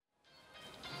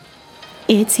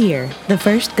It's here, the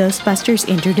first Ghostbusters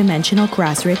Interdimensional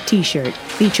Crossrip t-shirt,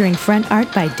 featuring front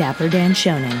art by Dapper Dan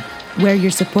Shonen. Wear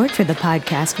your support for the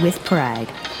podcast with pride.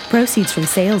 Proceeds from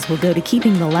sales will go to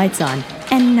keeping the lights on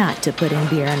and not to putting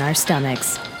beer in our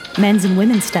stomachs. Men's and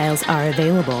women's styles are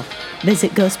available.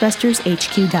 Visit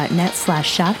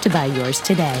ghostbustershq.net/shop to buy yours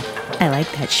today. I like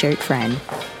that shirt, friend.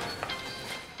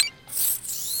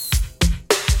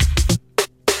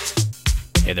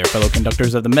 Hey there, fellow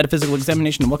conductors of the Metaphysical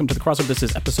Examination, and welcome to the Crossover. This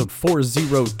is episode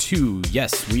 402.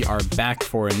 Yes, we are back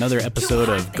for another episode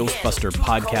of Ghostbuster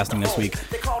podcasting this week.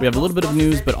 We have a little bit of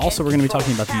news, but also we're going to be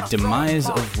talking about the demise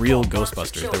of real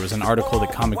Ghostbusters. There was an article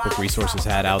that Comic Book Resources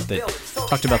had out that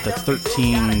talked about the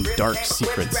 13 dark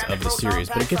secrets of the series,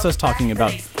 but it gets us talking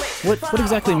about what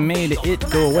exactly made it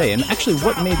go away, and actually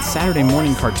what made Saturday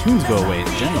morning cartoons go away in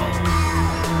general.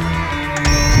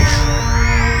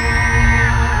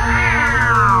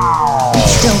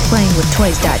 Still Playing with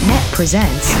Toys.net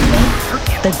presents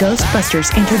the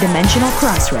Ghostbusters Interdimensional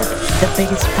Crossrip, the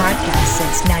biggest podcast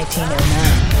since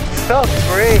 1909. So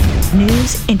free.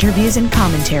 News, interviews, and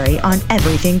commentary on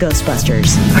everything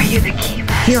Ghostbusters. Are you the key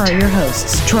master? Here are your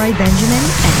hosts, Troy Benjamin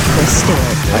and Chris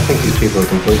Stewart. I think these people are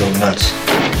completely nuts.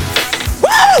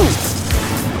 Woo!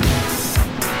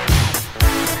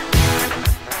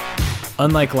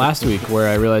 Unlike last week, where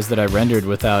I realized that I rendered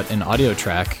without an audio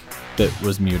track that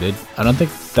was muted. I don't think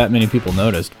that many people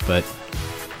noticed, but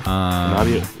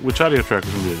which audio track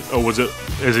was muted? Oh, was it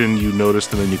as in you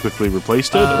noticed and then you quickly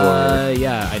replaced it, or?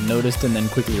 Yeah, I noticed and then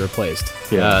quickly replaced.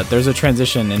 Yeah. There's a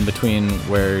transition in between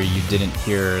where you didn't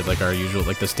hear like our usual,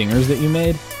 like the stingers that you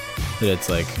made. That it's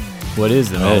like, what is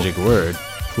the magic word?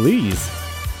 Please,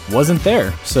 wasn't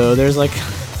there. So there's like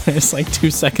 2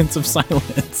 seconds of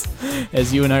silence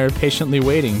as you and I are patiently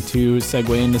waiting to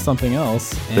segue into something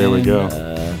else. There we go.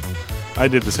 I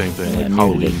did the same thing. Like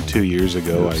Halloween 2 years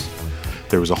ago,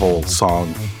 there was a whole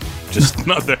song just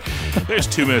not there. There's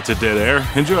 2 minutes of dead air.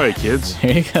 Enjoy it, kids.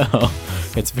 There you go.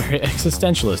 It's very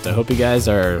existentialist. I hope you guys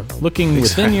are looking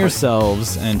within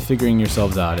yourselves and figuring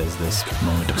yourselves out as this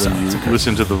moment of silence occurs.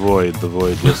 Listen to the void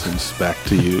listens back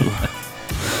to you.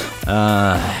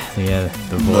 Yeah,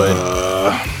 the void.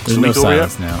 There's no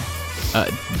silence now.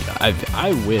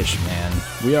 I wish, man.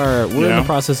 We're in the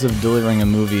process of delivering a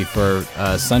movie for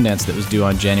Sundance that was due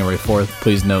on January 4th.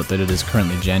 Please note that it is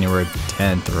currently January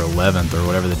 10th or 11th or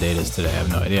whatever the date is today. I have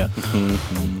no idea.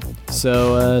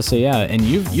 So yeah, and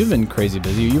you've been crazy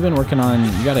busy. You've been working on.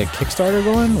 You got a Kickstarter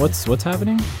going? What's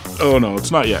happening? Oh no, it's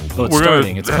not yet. Oh, it's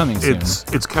starting. It's coming soon.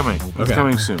 It's coming. Okay. It's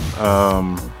coming soon.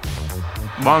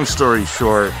 Long story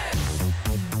short,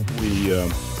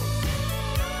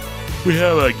 we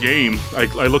have a game.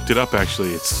 I looked it up,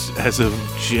 actually. It's as of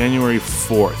January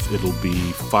 4th. It'll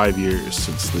be 5 years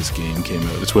since this game came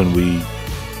out. It's when we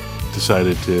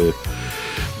decided to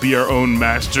be our own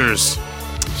masters.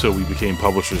 So we became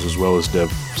publishers as well as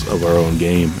devs of our own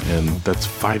game. And that's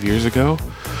 5 years ago.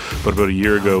 But about a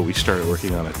year ago, we started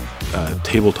working on a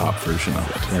tabletop version of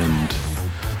it. And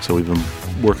so we've been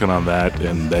working on that.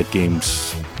 And that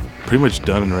game's pretty much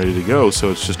done and ready to go. So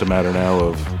it's just a matter now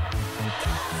of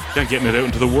getting it out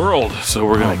into the world. So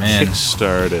we're going to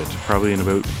kickstart it probably in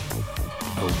about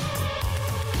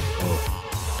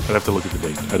I'd have to look at the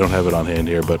date. I don't have it on hand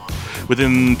here, but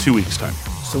within 2 weeks' time.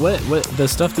 So what the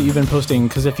stuff that you've been posting,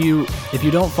 because if you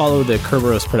don't follow the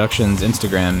Kerberos Productions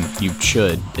Instagram, you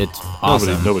should. It's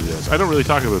awesome. Nobody does. I don't really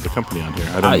talk about the company on here.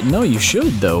 No, you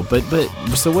should though. But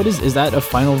so what is that a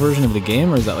final version of the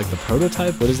game, or is that like the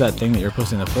prototype? What is that thing that you're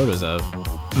posting the photos of?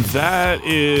 That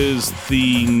is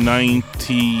the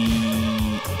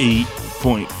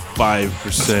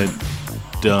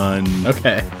 98.5% done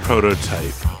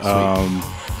prototype.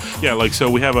 Yeah, like so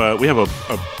we have a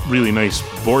really nice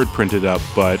board printed up,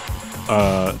 but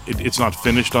it's not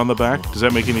finished on the back. Does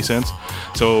that make any sense?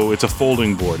 So it's a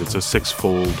folding board. It's a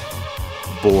 6-fold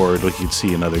board, like you'd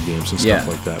see in other games and stuff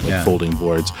like that, like folding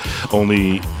boards.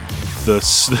 Only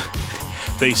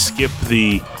they skip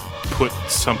the put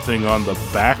something on the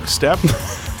back step.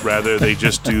 Rather, they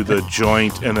just do the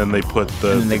joint and then they put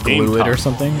the and then they game glue top. it or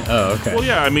something. Oh, okay. Well,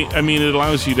 yeah. I mean, it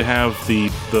allows you to have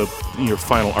your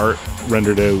final art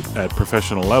rendered out at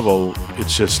professional level.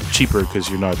 It's just cheaper because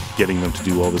you're not getting them to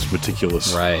do all this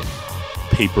meticulous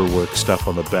paperwork stuff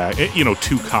on the back.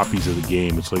 2 copies of the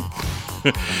game. It's like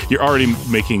you're already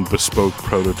making bespoke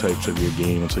prototypes of your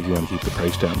game. It's like you want to keep the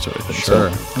price down, sort of thing.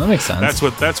 Sure, so that makes sense.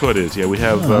 That's what it is. Yeah, we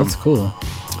have. That's cool.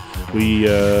 We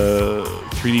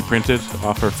 3D printed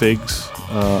off our figs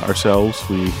ourselves.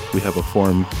 We have a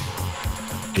Form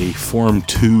 2,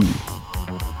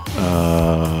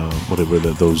 whatever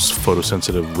those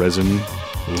photosensitive resin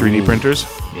 3D printers.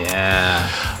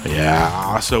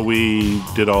 Yeah. So we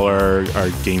did all our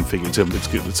game figures.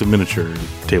 It's a miniature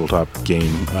tabletop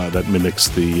game that mimics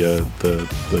the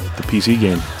PC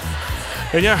game.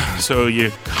 And yeah, so you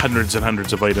hundreds and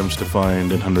hundreds of items to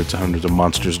find and hundreds of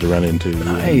monsters to run into.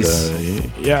 Nice.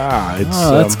 And, it's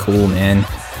that's cool, man.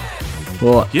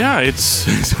 Well, yeah, it's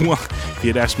well. If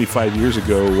you had asked me 5 years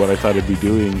ago what I thought I'd be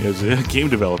doing as a game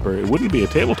developer, it wouldn't be a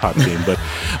tabletop game,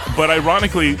 but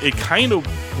ironically, it kind of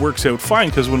works out fine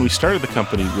because when we started the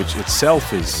company, which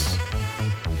itself is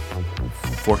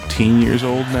 14 years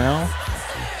old now,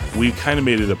 we kind of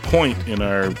made it a point in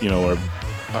our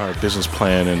business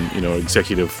plan and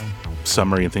executive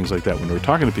summary and things like that when we were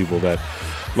talking to people that,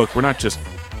 look, we're not just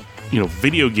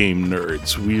video game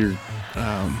nerds.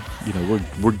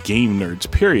 We're game nerds,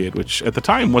 period, which at the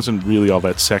time wasn't really all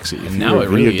that sexy. And now it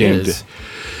really is.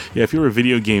 If you were a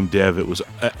video game dev, it was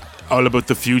all about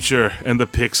the future and the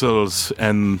pixels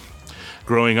and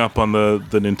growing up on the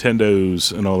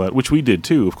Nintendos and all that, which we did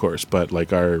too, of course. But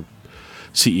like our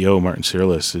CEO, Martin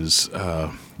Cyrillus, is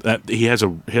that he has a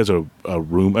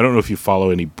room. I don't know if you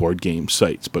follow any board game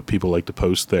sites, but people like to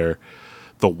post the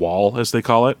wall, as they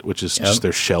call it, which is just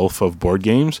their shelf of board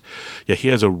games. Yeah, he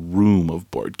has a room of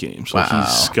board games. Wow.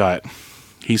 Like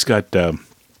he's got oh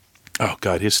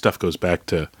god, his stuff goes back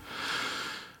to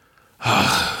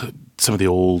some of the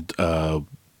old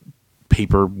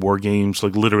paper war games.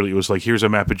 Like literally, it was like, here's a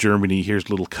map of Germany, here's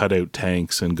little cutout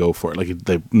tanks, and go for it. Like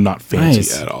they're not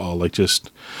fancy at all. Like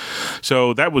just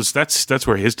so that's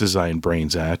where his design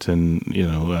brain's at, and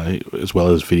as well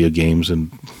as video games,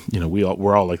 and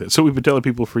we're all like that. So we've been telling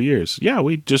people for years, yeah,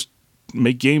 we just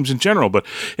make games in general, but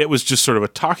it was just sort of a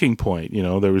talking point.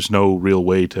 There was no real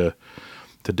way to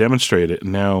demonstrate it.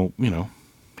 And now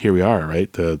here we are,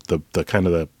 right? The kind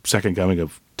of the second coming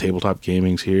of tabletop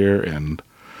gaming's here, and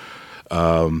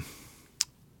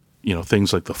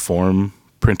things like the form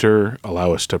printer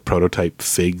allow us to prototype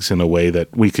figs in a way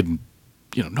that we could,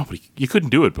 you couldn't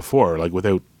do it before, like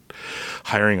without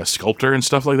hiring a sculptor and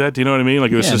stuff like that. Do you know what I mean?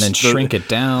 Like it was just and then shrink it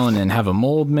down and have a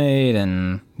mold made,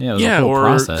 and the whole or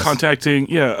process.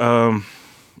 Contacting,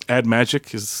 Ad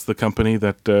Magic is the company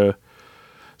that.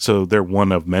 So they're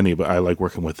one of many, but I like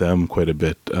working with them quite a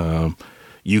bit.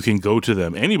 You can go to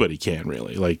them; anybody can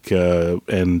really,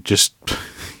 and just.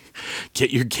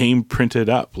 Get your game printed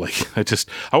up. Like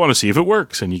I want to see if it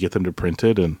works, and you get them to print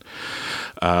it. And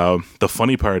the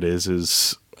funny part is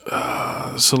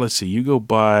so let's see. You go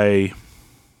buy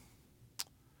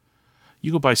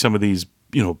some of these,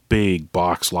 big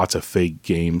box, lots of fake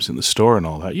games in the store and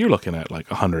all that. You're looking at like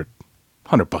 $100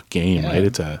 game, right?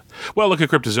 It's look at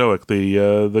Cryptozoic,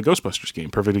 the Ghostbusters game,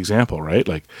 perfect example, right?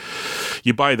 Like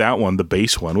you buy that one, the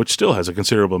base one, which still has a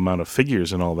considerable amount of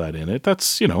figures and all that in it.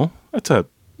 That's that's a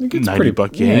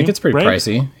 $90 game. Yeah, it gets pretty right?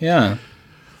 pricey. Yeah.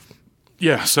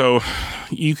 Yeah, so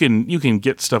you can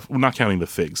get stuff. Well, not counting the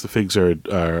figs. The figs are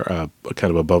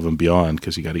kind of above and beyond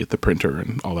because you got to get the printer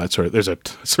and all that sort of. There's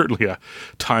certainly a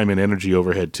time and energy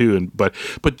overhead too. But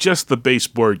just the base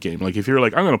board game. Like if you're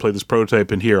like, I'm going to play this prototype,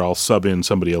 and here I'll sub in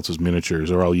somebody else's miniatures,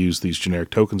 or I'll use these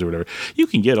generic tokens or whatever. You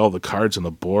can get all the cards and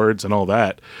the boards and all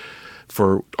that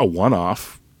for a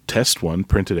one-off test one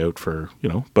printed out for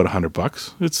about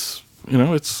 $100.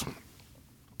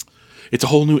 It's a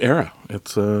whole new era.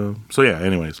 It's so yeah.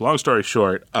 Anyways, long story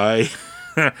short, I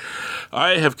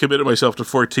have committed myself to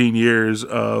 14 years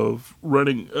of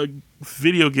running a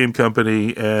video game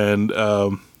company, and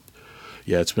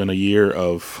it's been a year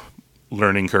of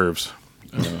learning curves.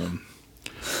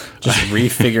 Just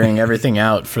refiguring everything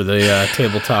out for the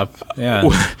tabletop. Yeah.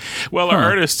 Well, our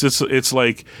artists, it's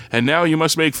like, and now you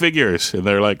must make figures. And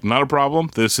they're like, not a problem.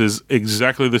 This is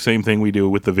exactly the same thing we do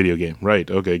with the video game.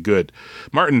 Right. Okay, good.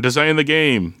 Martin, design the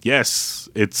game. Yes.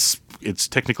 It's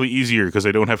technically easier because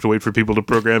I don't have to wait for people to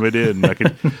program it in. I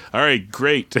can, all right,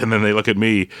 great. And then they look at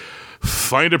me.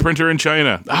 Find a printer in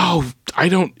China. Oh,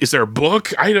 is there a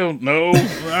book? I don't know.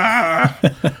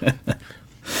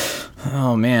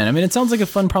 Oh man, I mean, it sounds like a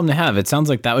fun problem to have. It sounds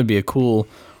like that would be a cool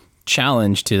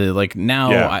challenge to like now.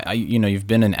 Yeah. You've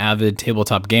been an avid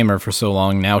tabletop gamer for so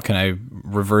long. Now, can I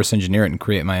reverse engineer it and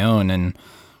create my own? And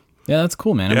yeah, that's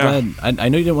cool, man. I'm glad. I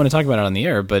know you didn't want to talk about it on the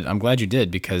air, but I'm glad you did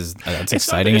because that's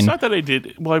exciting. It's not that I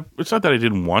did. Well, it's not that I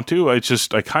didn't want to. I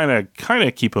kind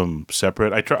of keep them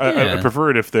separate. I try. Yeah. I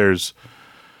prefer it if there's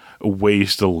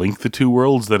ways to link the two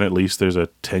worlds, then at least there's a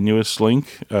tenuous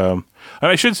link. And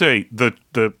I should say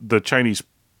the Chinese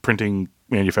printing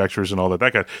manufacturers and all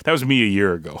that was me a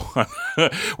year ago.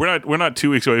 we're not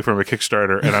 2 weeks away from a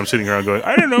Kickstarter, and I'm sitting around going,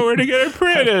 I don't know where to get it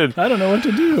printed. I don't know what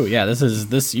to do. Yeah,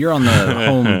 this you're on the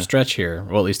home stretch here.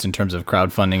 Well, at least in terms of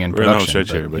crowdfunding and production. We're on the home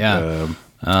stretch here, but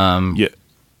Yeah.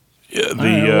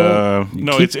 Yeah,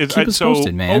 no, keep us so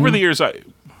posted, man. over the years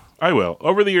I will.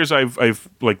 Over the years I've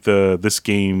like this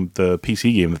game, the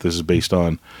PC game that this is based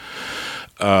on.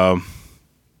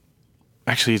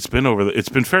 Actually, it's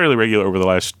been fairly regular over the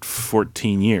last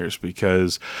 14 years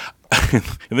because, and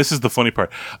this is the funny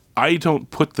part, I don't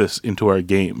put this into our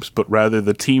games, but rather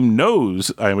the team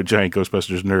knows I'm a giant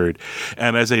Ghostbusters nerd,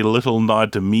 and as a little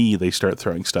nod to me, they start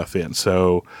throwing stuff in.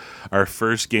 So, our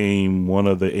first game, one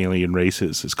of the alien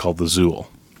races, is called the Zool.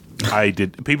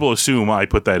 People assume I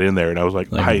put that in there, and I was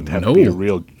like I'd have to be a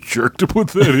real jerk to put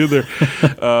that in there.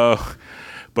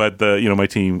 But my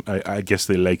team, I guess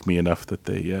they like me enough that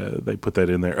they put that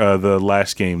in there. The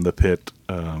last game, The Pit,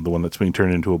 the one that's being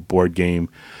turned into a board game,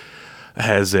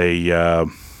 has a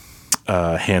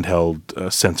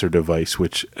handheld sensor device,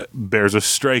 which bears a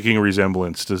striking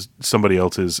resemblance to somebody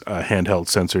else's handheld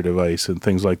sensor device and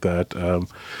things like that.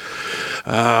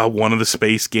 One of the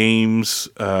space games,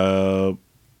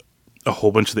 a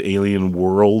whole bunch of the alien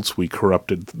worlds, we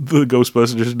corrupted the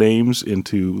Ghostbusters names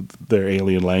into their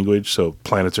alien language, so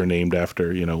planets are named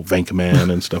after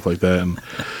Venkaman and stuff like that. And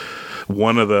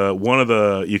one of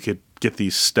the you could get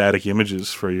these static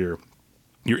images for your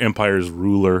empire's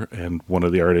ruler, and one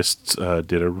of the artists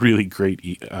did a really great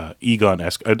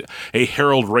Egon-esque, a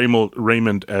Harold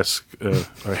Ramis-esque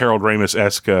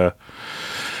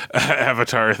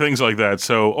avatar, things like that.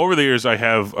 So over the years, I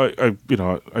have, I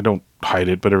don't hide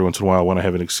it, but every once in a while, when I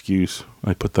have an excuse,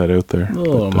 I put that out there. A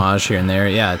little homage here and there,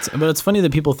 yeah. But it's funny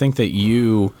that people think that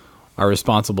you are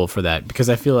responsible for that, because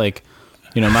I feel like,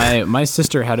 my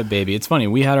sister had a baby. It's funny,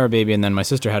 we had our baby, and then my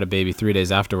sister had a baby 3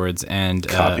 days afterwards, and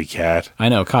copycat. I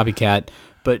know, copycat.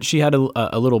 But she had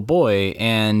a little boy,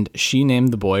 and she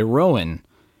named the boy Rowan.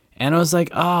 And I was like,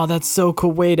 oh, that's so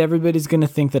cool. Wait, everybody's going to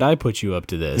think that I put you up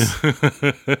to this.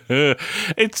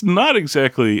 It's not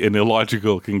exactly an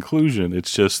illogical conclusion.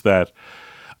 It's just that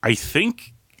I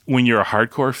think when you're a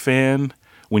hardcore fan,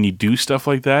 when you do stuff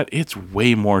like that, it's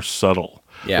way more subtle.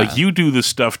 Yeah. Like, you do this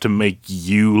stuff to make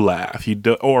you laugh,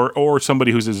 or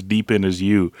somebody who's as deep in as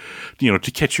you, to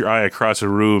catch your eye across a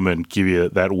room and give you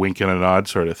that wink and a nod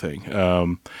sort of thing.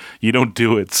 You don't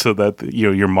do it so that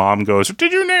your mom goes,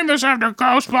 "Did you name this after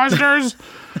Ghostbusters?"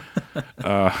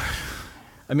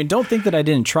 I mean, don't think that I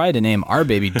didn't try to name our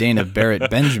baby Dana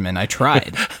Barrett Benjamin. I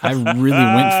tried. I really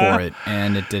went for it,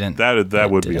 and it didn't.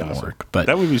 That would be awesome. Work, but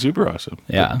that would be super awesome.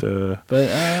 Yeah.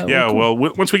 Well,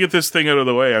 once we get this thing out of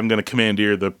the way, I'm going to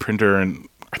commandeer the printer, and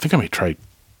I think I may try.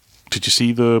 Did you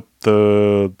see the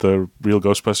real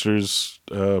Ghostbusters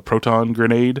proton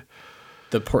grenade?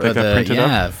 That got printed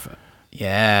up?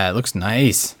 Yeah, it looks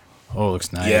nice. Oh, it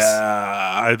looks nice.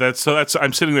 Yeah, that's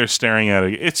I'm sitting there staring at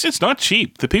it. It's not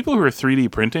cheap. The people who are 3D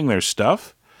printing their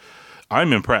stuff,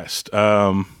 I'm impressed.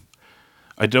 It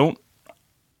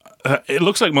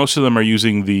looks like most of them are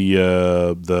using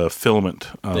the filament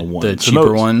one. The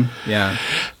cheaper one. Yeah.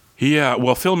 Yeah,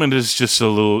 well, filament is just a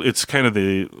little. It's kind of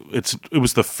it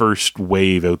was the first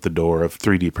wave out the door of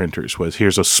 3D printers. Was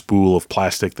here's a spool of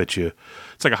plastic that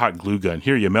it's like a hot glue gun.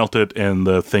 Here you melt it, and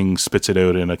the thing spits it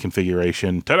out in a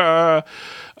configuration. Ta-da!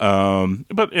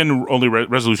 But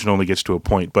resolution only gets to a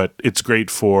point. But it's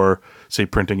great for, say,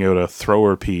 printing out a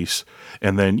thrower piece,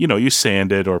 and then you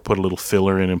sand it or put a little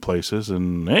filler in places,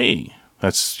 and hey.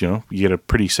 That's, you get a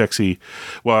pretty sexy,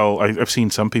 well, I've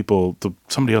seen some people,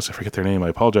 somebody else, I forget their name, I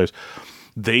apologize.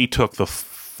 They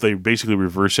basically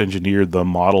reverse engineered the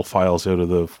model files out of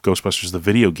the Ghostbusters, the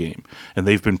video game, and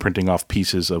they've been printing off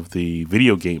pieces of the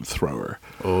video game thrower.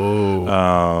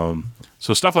 Oh.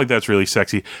 So stuff like that's really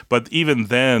sexy. But even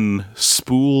then,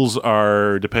 spools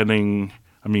are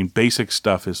basic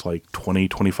stuff is like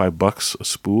 $20-25 a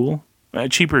spool.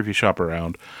 Cheaper if you shop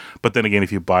around, but then again,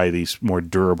 if you buy these more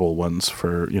durable ones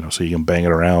for so you can bang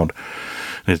it around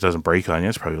and it doesn't break on you,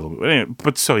 it's probably a little bit.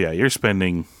 But so yeah, you're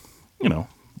spending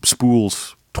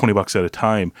spools $20 at a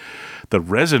time. The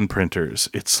resin printers,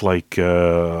 it's like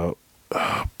American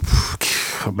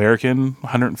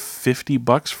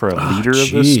 $150 for a liter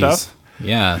of this stuff.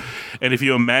 Yeah, and if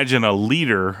you imagine a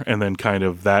liter and then kind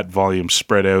of that volume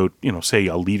spread out, say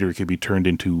a liter could be turned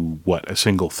into a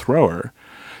single thrower.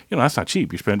 That's not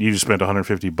cheap. You just spent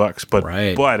 $150, but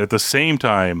right. But at the same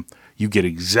time, you get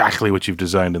exactly what you've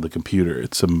designed in the computer.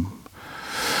 It's some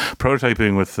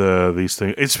prototyping with these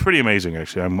things. It's pretty amazing,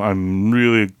 actually. I'm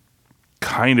really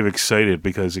kind of excited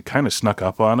because it kind of snuck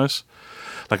up on us.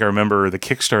 Like, I remember the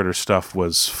Kickstarter stuff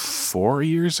was 4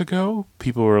 years ago.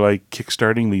 People were like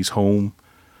kickstarting these home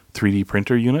 3D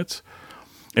printer units.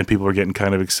 and people were getting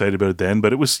kind of excited about it then.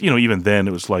 But it was, even then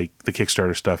it was like the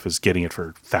Kickstarter stuff is getting it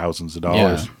for thousands of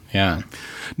dollars. Yeah.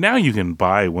 Now you can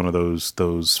buy one of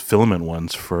those filament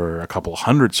ones for a couple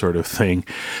hundred sort of thing.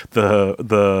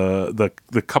 The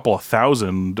couple of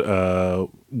thousand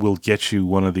will get you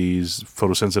one of these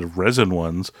photosensitive resin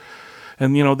ones.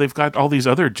 And, they've got all these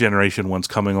other generation ones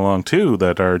coming along, too,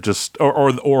 that are just,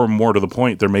 or more to the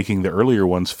point, they're making the earlier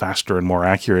ones faster and more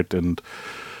accurate and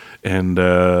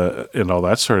all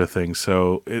that sort of thing.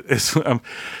 So it's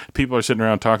people are sitting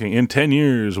around talking, in 10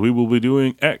 years, we will be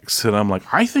doing X. And I'm like,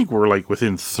 I think we're like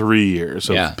within 3 years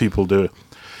of people do it.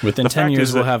 Within 10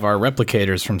 years, we'll have our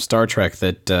replicators from Star Trek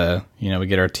that, we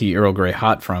get our tea Earl Grey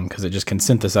hot from because it just can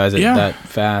synthesize it that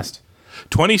fast.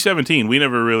 2017, we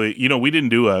never really, we didn't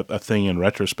do a thing in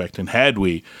retrospect. And had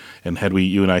we,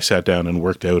 you and I sat down and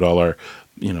worked out all our,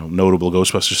 notable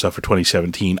Ghostbuster stuff for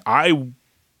 2017,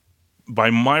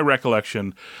 by my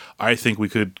recollection, I think we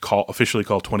could officially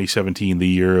call 2017 the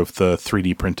year of the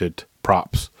 3D printed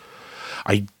props.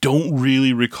 I don't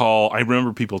really recall. I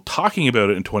remember people talking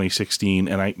about it in 2016,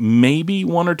 and maybe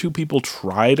one or two people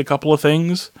tried a couple of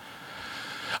things.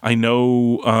 I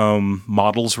know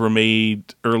models were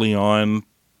made early on,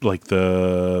 like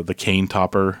the cane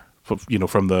topper,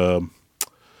 from the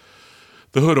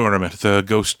hood ornament, the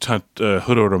ghost hunt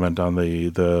hood ornament on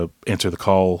the Answer the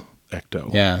Call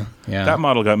Ecto. Yeah. That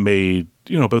model got made,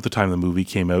 about the time the movie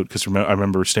came out, because I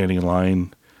remember standing in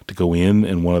line to go in,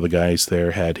 and one of the guys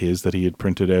there had his that he had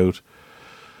printed out.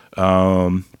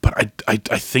 But I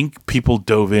think people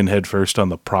dove in headfirst on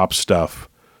the prop stuff,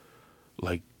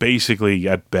 like basically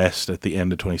at best at the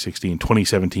end of 2016.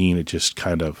 2017, it just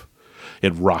kind of,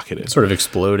 it rocketed. Sort of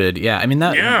exploded. Yeah, I mean,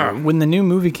 when the new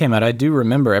movie came out, I do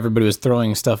remember everybody was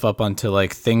throwing stuff up onto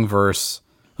like Thingiverse.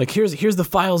 Like, here's the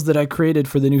files that I created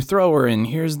for the new thrower, and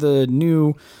here's the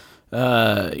new,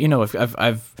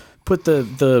 I've put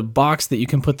the box that you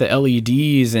can put the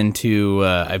LEDs into.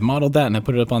 I've modeled that and I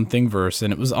put it up on Thingiverse,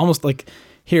 and it was almost like,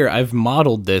 here, I've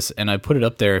modeled this and I put it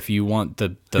up there if you want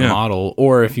the model,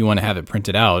 or if you want to have it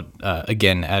printed out,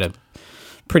 again, at a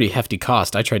pretty hefty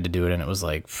cost. I tried to do it and it was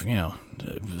like,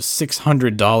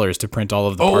 $600 to print all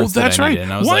of the parts that I needed.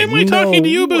 And I was Why like, am I talking to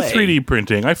you about way. 3D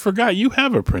printing? I forgot you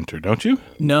have a printer, don't you?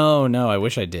 No, I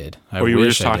wish I did. Or you were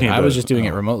just talking about I was just doing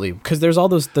it remotely, because there's all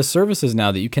the services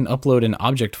now that you can upload an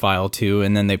object file to,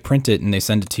 and then they print it and they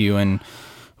send it to you in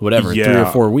whatever 3 or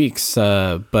 4 weeks.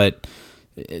 But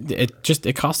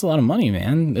it costs a lot of money,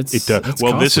 man. It does.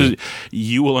 Well, costly.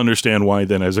 You will understand why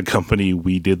then as a company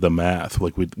we did the math.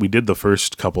 Like we did the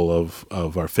first couple of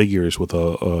our figures with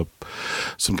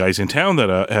some guys in town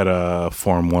that had a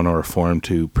Form 1 or a Form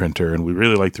 2 printer, and we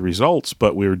really liked the results,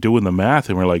 but we were doing the math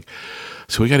and we're like,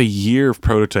 so we got a year of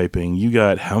prototyping. You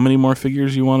got how many more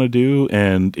figures you want to do?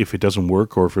 And if it doesn't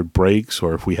work, or if it breaks,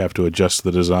 or if we have to adjust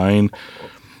the design,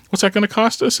 what's that going to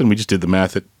cost us? And we just did the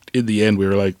math. In the end, we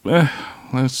were like,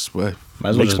 makes more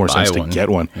sense to get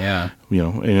one. Yeah.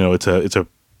 It's a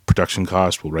production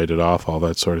cost. We'll write it off, all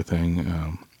that sort of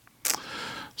thing.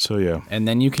 So yeah. And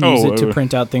then you can use it to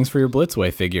print out things for your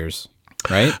Blitzway figures,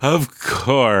 right? Of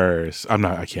course.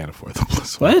 I can't afford the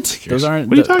Blitzway. What? figures. Those aren't.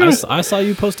 What are you talking about? I saw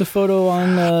you post a photo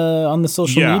on the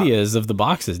social medias of the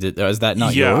boxes. Is that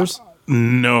not yours?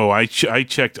 No, I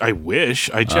checked. I wish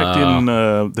I checked in.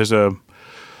 There's a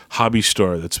hobby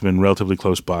store that's been relatively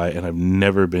close by, and I've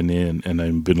never been in, and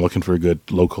I've been looking for a good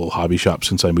local hobby shop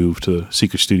since I moved to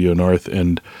Secret Studio North,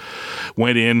 and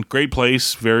went in. Great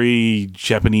place, very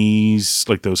Japanese,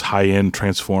 like those high-end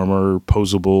Transformer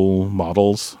posable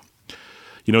models.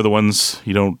 The ones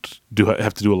you don't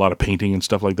have to do a lot of painting and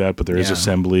stuff like that, but there is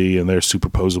assembly, and they're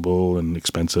superposable and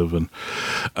expensive, and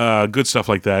good stuff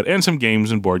like that, and some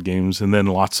games and board games, and then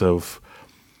lots of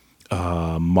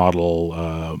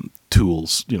model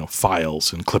tools,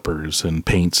 files and clippers and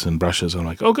paints and brushes. I'm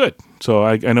like, oh, good. So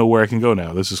I know where I can go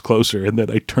now. This is closer. And then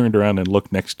I turned around and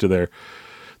looked next to their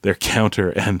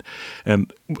counter, and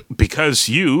because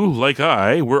you, like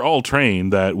I, we're all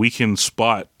trained that we can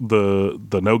spot the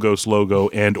No Ghost logo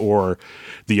and or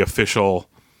the official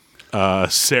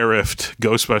serifed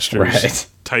Ghostbusters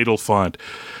title font,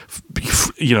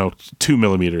 2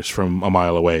 millimeters from a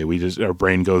mile away. Our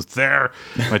brain goes there.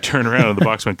 I turn around and the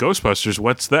box went, Ghostbusters,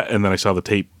 what's that? And then I saw the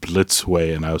tape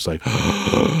Blitzway, and I was like,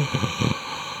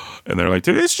 and they're like,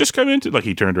 did this just come in? Like,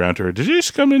 he turned around to her, did it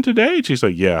just come in today? And she's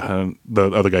like, yeah. And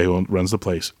the other guy who runs the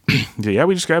place, yeah,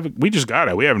 we just got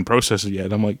it. We haven't processed it yet.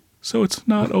 And I'm like, so it's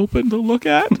not open to look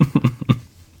at?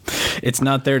 It's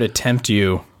not there to tempt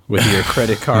you with your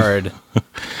credit card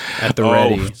at the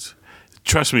ready.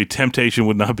 Trust me, temptation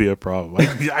would not be a problem.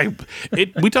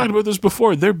 We talked about this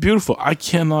before. They're beautiful. I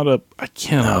cannot.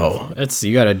 No,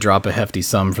 you got to drop a hefty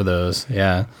sum for those.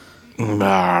 Yeah. Anyway,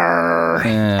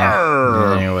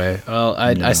 well,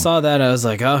 I saw that. I was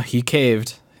like, oh, he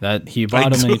caved. That he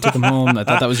bought them and he took them home. I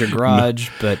thought that was your garage,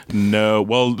 but no.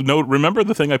 Well, no. Remember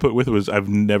the thing I put with it was I've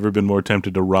never been more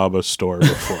tempted to rob a store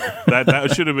before.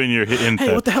 that should have been your hint.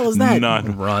 Hey, what the hell is that?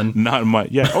 Run. Not my.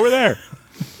 Yeah, over there.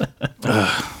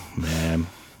 Man.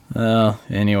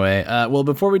 Anyway. Well,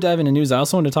 before we dive into news, I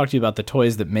also want to talk to you about The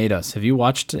Toys That Made Us. Have you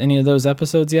watched any of those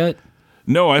episodes yet?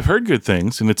 No, I've heard good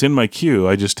things, and it's in my queue.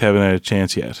 I just haven't had a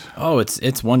chance yet. Oh,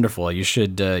 it's wonderful. You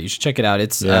should check it out.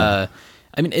 It's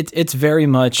I mean, it's very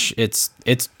much it's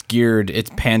geared.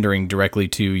 It's pandering directly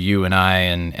to you and I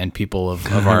and people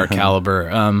of our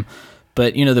caliber.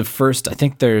 But the first, I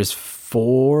think there's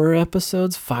 5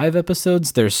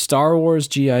 episodes. There's Star Wars,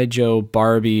 G.I. Joe,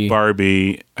 Barbie. I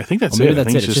think that's maybe it. That's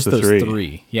I think it. It's just those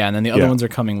 3. Yeah, and then the other ones are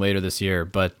coming later this year.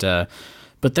 But they're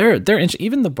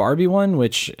even the Barbie one,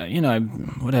 which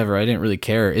whatever, I didn't really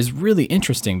care, is really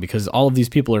interesting because all of these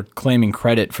people are claiming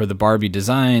credit for the Barbie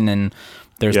design, and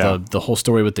there's the whole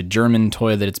story with the German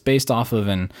toy that it's based off of,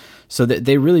 and so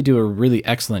they really do a really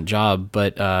excellent job.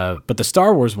 But the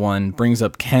Star Wars one brings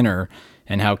up Kenner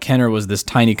and how Kenner was this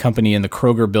tiny company in the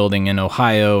Kroger building in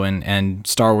Ohio, and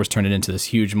Star Wars turned it into this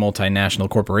huge multinational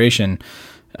corporation.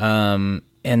 And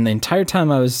the entire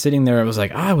time I was sitting there, I was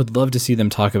like, I would love to see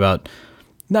them talk about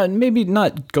maybe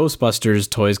not Ghostbusters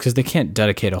toys, because they can't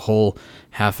dedicate a whole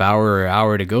half hour or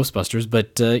hour to Ghostbusters,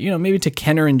 but maybe to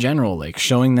Kenner in general, like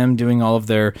showing them doing all of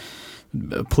their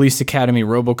Police Academy,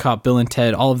 RoboCop, Bill and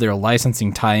Ted, all of their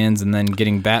licensing tie-ins, and then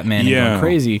getting Batman and going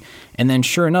crazy. And then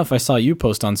sure enough, I saw you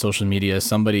post on social media,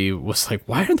 somebody was like,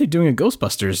 why aren't they doing a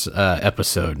Ghostbusters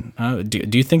episode?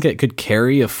 Do you think it could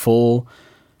carry a full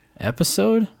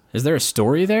episode? Is there a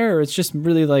story there, or it's just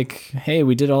really like, hey,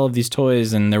 we did all of these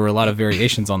toys and there were a lot of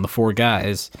variations on the 4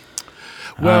 guys?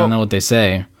 Well, I don't know what they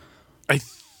say. I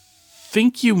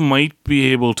think you might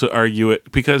be able to argue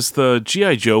it because the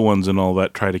G.I. Joe ones and all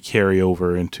that try to carry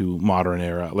over into modern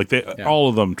era. Like all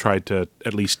of them tried to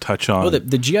at least touch on. Oh,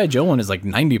 the G.I. Joe one is like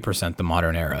 90% the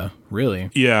modern era, really.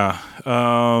 Yeah.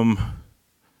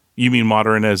 You mean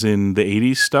modern as in the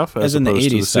 80s stuff? As in the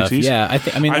 80s stuff, 60s? Yeah. I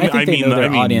think they know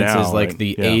their audience is like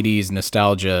the 80s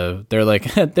nostalgia. They're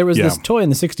like, there was this toy in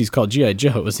the 60s called G.I.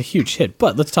 Joe. It was a huge hit,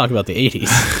 but let's talk about the 80s.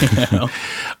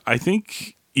 I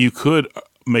think you could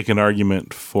make an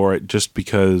argument for it just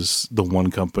because the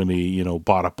one company,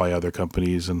 bought up by other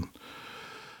companies. And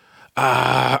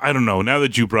I don't know. Now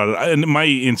that you brought it, and my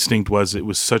instinct was it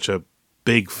was such a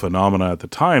big phenomena at the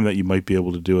time that you might be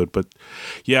able to do it, but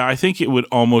yeah, I think it would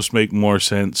almost make more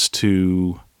sense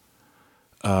to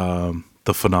the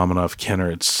phenomena of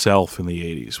Kenner itself in the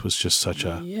 80s was just such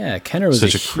a Kenner was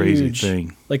such a crazy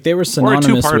thing. Like they were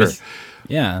synonymous or a two-parter. with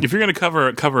if you're going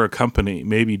to cover a company,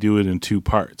 maybe do it in 2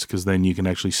 parts, because then you can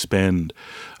actually spend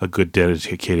a good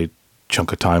dedicated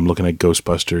chunk of time looking at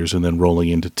Ghostbusters and then rolling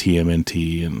into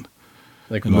TMNT and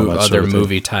like other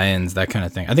movie tie-ins, that kind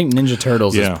of thing. I think Ninja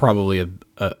Turtles is probably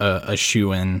a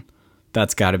shoe-in.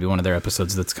 That's got to be one of their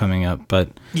episodes that's coming up. But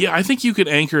yeah, I think you could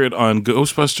anchor it on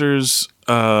Ghostbusters,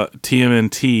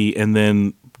 TMNT, and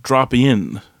then drop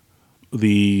in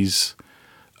these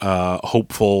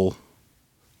hopeful,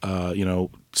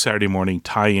 Saturday morning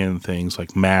tie-in things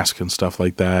like Mask and stuff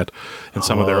like that, and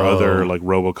some of their other like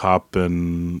RoboCop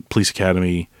and Police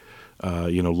Academy.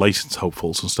 License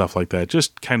hopefuls and stuff like that,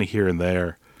 just kind of here and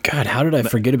there. God, how did I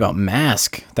forget about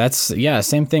Mask? That's,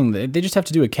 same thing. They just have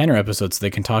to do a Kenner episode so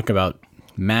they can talk about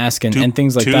Mask and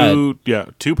things like that. Yeah,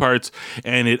 2 parts,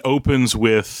 and it opens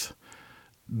with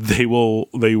they will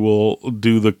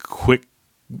do the quick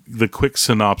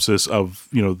synopsis of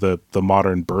the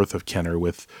modern birth of Kenner,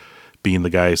 with being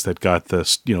the guys that got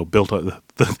this, built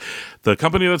the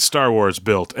company that Star Wars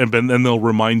built, and then they'll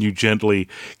remind you gently,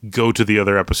 go to the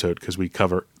other episode because we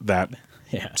cover that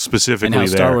specifically. And how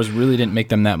Star Wars really didn't make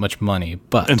them that much money,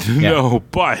 but no,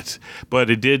 but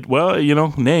it did well.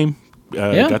 Name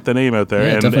got the name out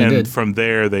there, and from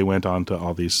there they went on to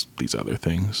all these other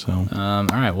things. So, all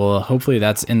right, well, hopefully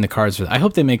that's in the cards. I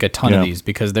hope they make a ton of these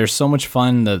because they're so much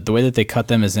fun. The way that they cut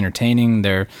them is entertaining.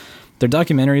 They're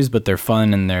documentaries, but they're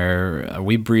fun, and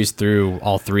we breezed through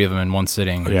all 3 of them in one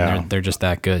sitting. Yeah. They're just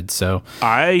that good. So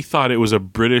I thought it was a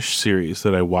British series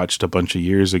that I watched a bunch of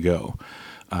years ago.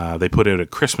 They put it at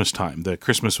Christmas time.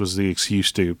 Christmas was the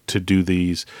excuse to do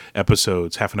these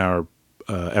episodes, half-an-hour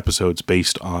episodes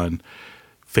based on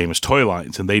famous toy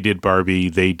lines. And they did Barbie,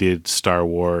 they did Star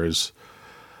Wars,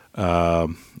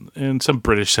 and some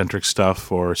British-centric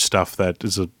stuff, or stuff that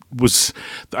is was,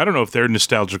 I don't know if their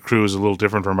nostalgia crew is a little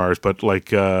different from ours, but like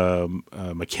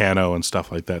Meccano and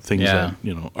stuff like that, things that,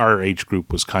 our age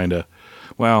group was kind of,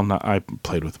 I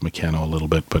played with Meccano a little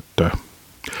bit, but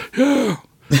yeah,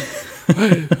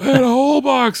 I had a whole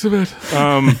box of it.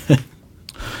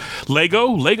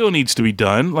 Lego needs to be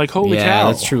done. Like, holy cow. Yeah,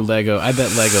 that's true. Lego. I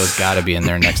bet Lego's got to be in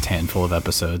their next handful of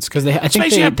episodes because I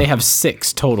think they have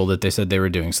 6 total that they said they were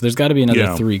doing. So there's got to be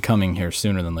another 3 coming here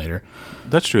sooner than later.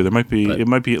 That's true. There might be. It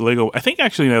might be Lego. I think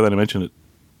actually now that I mention it,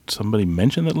 somebody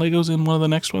mentioned that Lego's in one of the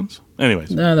next ones.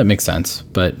 Anyways, no, that makes sense.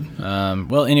 But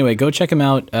anyway, go check them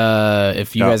out.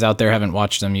 If you guys out there haven't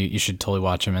watched them, you should totally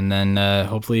watch them. And then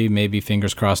hopefully, maybe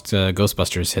fingers crossed,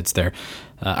 Ghostbusters hits there.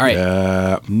 All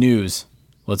right, news.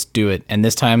 Let's do it. And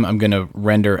this time I'm going to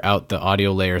render out the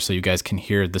audio layer so you guys can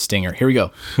hear the stinger. Here we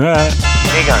go.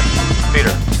 Hang on, Peter.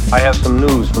 I have some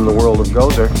news from the world of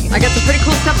Gozer. I got some pretty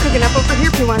cool stuff cooking up over here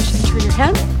if you want to just turn your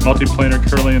head. Multiplanar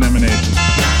curling emanation.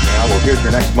 Yeah, well, here's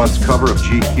your next month's cover of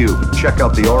GQ. Check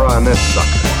out the aura on this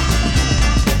sucker.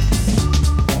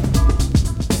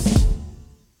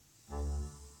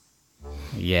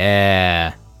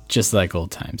 Yeah. Just like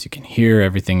old times, you can hear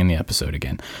everything in the episode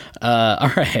again.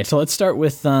 All right, so let's start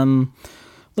with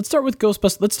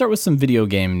Ghostbusters. Let's start with some video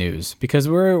game news because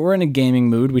we're in a gaming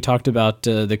mood. We talked about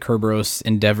the Kerberos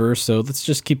Endeavor, so let's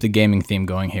just keep the gaming theme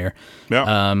going here.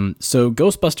 Yeah. So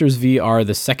Ghostbusters VR,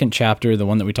 the second chapter, the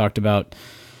one that we talked about.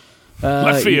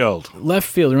 Left field.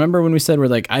 Remember when we said we're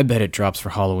like, I bet it drops for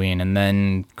Halloween, and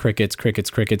then crickets,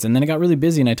 and then it got really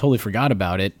busy, and I totally forgot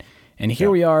about it. And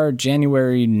here we are,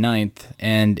 January 9th,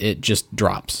 and it just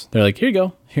drops. They're like, here you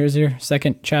go. Here's your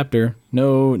second chapter.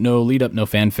 No lead up, no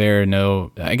fanfare,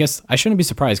 no... I guess I shouldn't be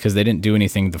surprised because they didn't do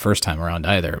anything the first time around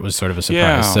either. It was sort of a surprise.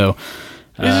 Yeah. So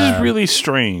this is really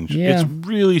strange. Yeah. It's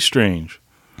really strange.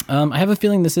 I have a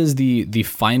feeling this is the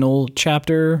final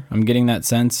chapter. I'm getting that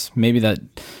sense. Maybe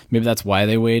that's why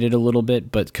they waited a little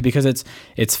bit, but because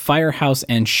it's Firehouse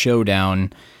and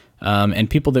Showdown. And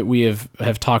people that we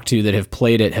have talked to that have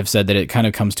played it have said that it kind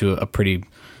of comes to a pretty,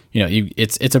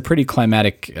 it's a pretty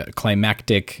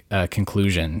climactic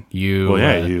conclusion.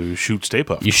 You shoot Stay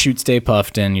Puft. You shoot Stay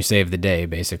Puft and you save the day,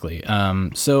 basically.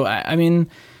 So I mean,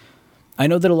 I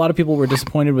know that a lot of people were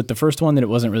disappointed with the first one that it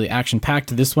wasn't really action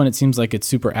packed. This one, it seems like it's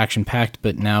super action packed,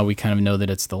 but now we kind of know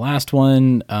that it's the last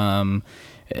one.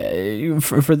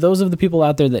 For those of the people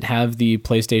out there that have the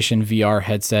PlayStation VR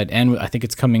headset, and I think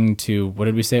it's coming to, what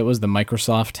did we say it was? The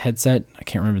Microsoft headset? I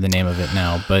can't remember the name of it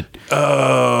now, but...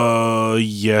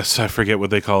 yes, I forget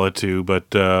what they call it too, but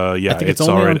yeah, I think it's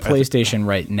only on PlayStation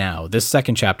right now. This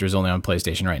second chapter is only on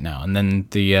PlayStation right now, and then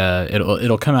the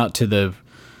it'll come out to the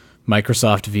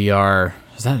Microsoft VR.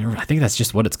 I think that's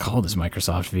just what it's called, is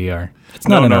Microsoft VR. It's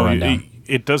not in our rundown.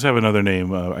 It does have another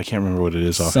name. I can't remember what it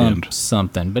is offhand.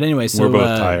 Something. But anyway, so we're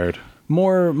both tired.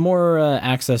 More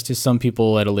access to some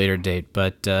people at a later date.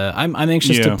 But I'm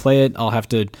anxious to play it. I'll have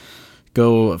to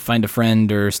go find a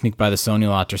friend or sneak by the Sony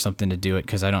lot or something to do it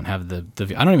because I don't have I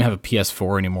don't even have a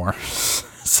PS4 anymore.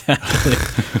 Sadly.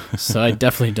 So I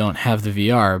definitely don't have the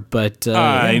VR. But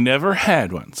I never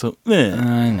had one. So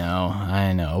I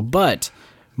know. But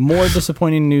more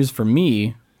disappointing news for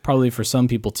me, probably for some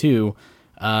people too.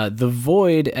 The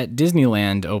Void at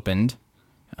Disneyland opened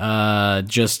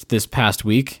just this past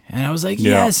week, and I was like,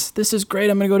 yes, this is great.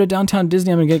 I'm gonna go to Downtown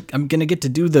Disney. I'm gonna get to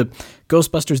do the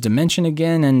Ghostbusters Dimension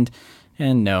again,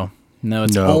 and no,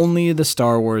 it's only the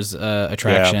Star Wars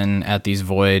attraction at these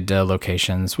Void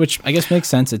locations, which I guess makes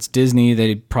sense. It's Disney.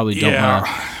 They probably don't want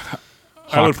to.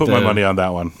 I would put my money on that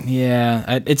one.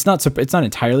 Yeah, it's not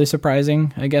entirely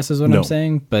surprising, I guess, is what I'm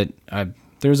saying, but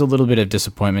there's a little bit of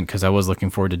disappointment because I was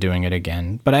looking forward to doing it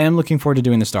again, but I am looking forward to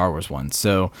doing the Star Wars one.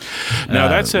 So now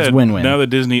that said, win-win. Now that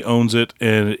Disney owns it,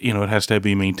 and it has to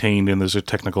be maintained, and there's a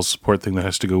technical support thing that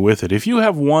has to go with it. If you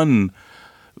have one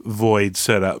Void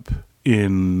set up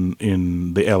in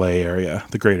the LA area,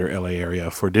 the greater LA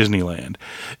area for Disneyland,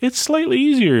 it's slightly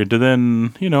easier to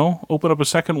then open up a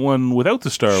second one without the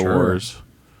Star Wars.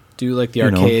 Do like the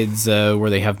arcades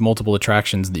where they have multiple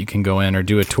attractions that you can go in, or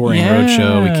do a touring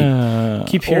roadshow. We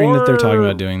keep hearing that they're talking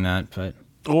about doing that, but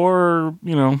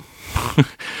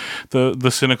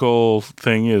the cynical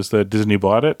thing is that Disney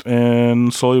bought it,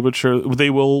 and slowly but surely they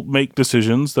will make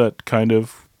decisions that kind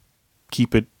of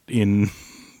keep it in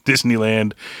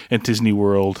Disneyland and Disney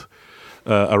World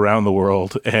around the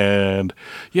world, and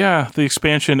the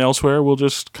expansion elsewhere will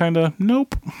just kind of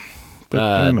nope.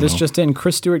 This just in,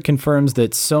 Chris Stewart confirms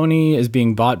that Sony is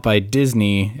being bought by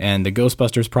Disney and the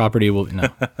Ghostbusters property will... No.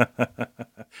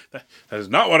 That is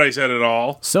not what I said at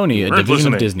all. Sony, a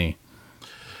division of Disney.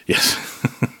 Yes.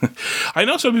 I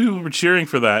know some people were cheering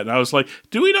for that, and I was like,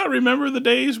 do we not remember the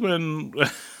days when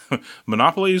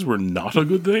monopolies were not a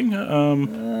good thing?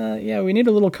 Yeah, we need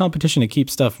a little competition to keep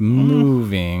stuff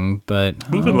moving, but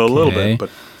moving a little bit, but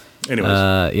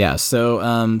anyways. Yeah.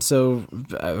 So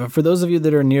for those of you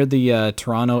that are near the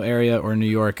Toronto area or New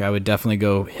York, I would definitely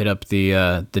go hit up the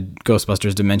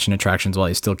Ghostbusters Dimension attractions while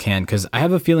you still can, because I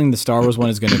have a feeling the Star Wars one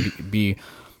is going to be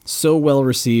so well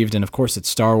received, and of course it's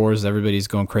Star Wars. Everybody's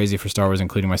going crazy for Star Wars,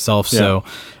 including myself. Yeah. So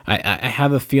I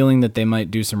have a feeling that they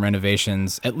might do some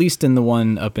renovations, at least in the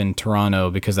one up in Toronto,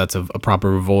 because that's a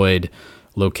proper void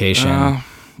location.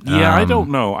 I don't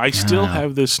know. I still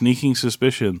have this sneaking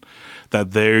suspicion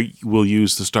that they will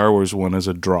use the Star Wars one as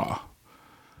a draw.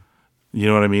 You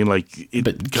know what I mean? Like,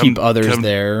 keep others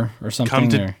there or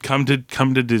something. Come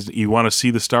to Disney. You want to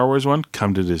see the Star Wars one?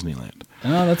 Come to Disneyland.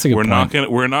 Oh, that's a good point.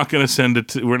 We're not going to send it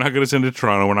to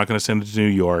Toronto. We're not going to send it to New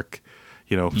York.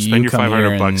 You know, spend your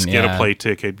 $500, get a plane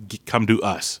ticket, come to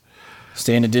us.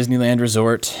 Stay in a Disneyland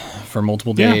resort for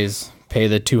multiple days. Pay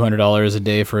the $200 a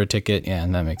day for a ticket. Yeah,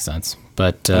 and that makes sense.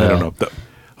 But I don't know.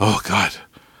 Oh God,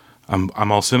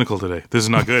 I'm all cynical today. This is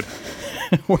not good.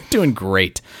 We're doing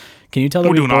great. Can you tell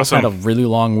that we both had a really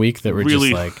long week that we're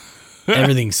just like,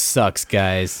 everything sucks,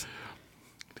 guys?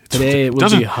 Today it will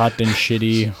be hot and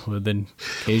shitty with an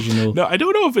occasional... No, I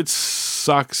don't know if it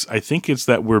sucks. I think it's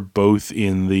that we're both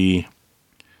in the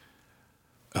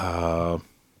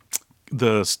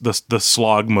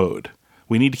slog mode.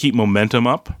 We need to keep momentum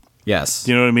up. Yes.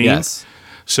 You know what I mean? Yes.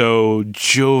 So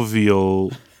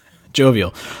jovial. All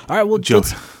right, well,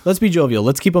 let's be jovial.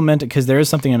 Let's keep momentum, because there is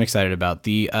something I'm excited about.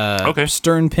 The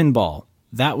Stern Pinball.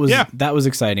 That was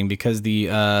exciting, because the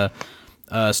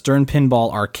Stern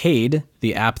Pinball Arcade,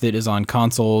 the app that is on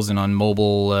consoles and on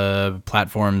mobile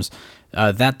platforms,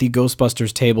 that the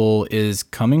Ghostbusters table is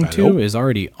coming to, is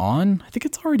already on. I think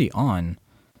it's already on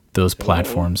those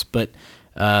platforms. But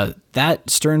that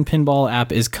Stern Pinball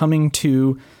app is coming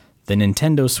to the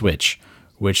Nintendo Switch,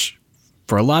 which...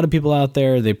 for a lot of people out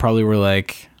there, they probably were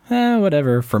like,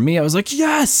 whatever. For me, I was like,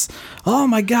 yes! Oh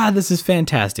my God, this is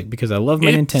fantastic, because I love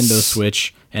my Nintendo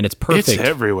Switch, and it's perfect. It's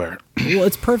everywhere. Well,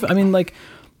 it's perfect. I mean, like,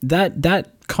 that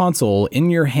console in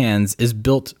your hands is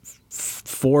built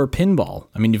for pinball.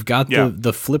 I mean, you've got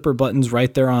the flipper buttons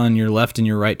right there on your left and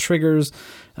your right triggers.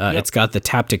 It's got the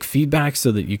taptic feedback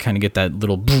so that you kind of get that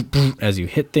little boom, boom as you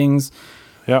hit things.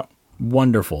 Yeah.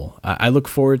 Wonderful. I look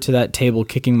forward to that table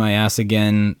kicking my ass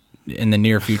again in the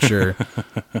near future.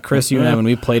 Chris, you and I, when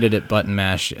we played it at Button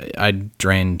Mash, I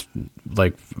drained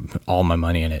like all my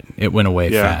money in it. It went away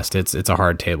fast. It's a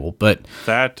hard table, but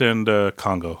that and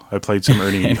Congo. I played some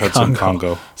Ernie Hudson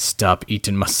Congo. Stop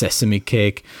eating my sesame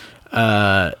cake.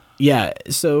 So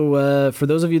for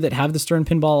those of you that have the Stern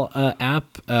Pinball app,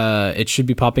 it should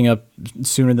be popping up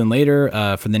sooner than later.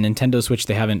 For the Nintendo Switch,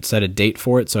 they haven't set a date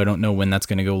for it, so I don't know when that's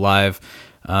going to go live.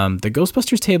 The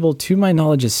Ghostbusters table, to my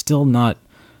knowledge, is still not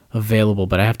available,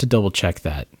 but I have to double check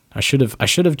that. I should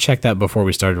have checked that before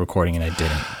we started recording, and I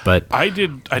didn't. But I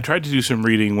tried to do some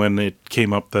reading when it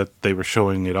came up that they were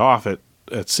showing it off at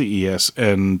CES,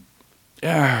 and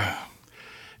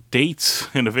dates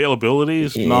and availability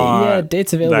is not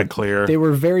dates available. That clear. They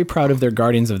were very proud of their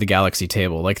Guardians of the Galaxy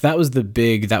table. Like, that was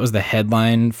the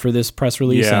headline for this press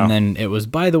release. Yeah. And then it was,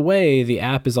 by the way, the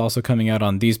app is also coming out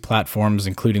on these platforms,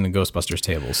 including the Ghostbusters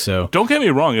table. So don't get me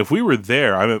wrong. If we were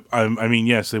there, I mean,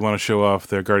 yes, they want to show off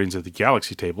their Guardians of the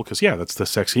Galaxy table, because that's the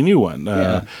sexy new one.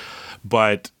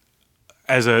 But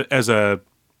as a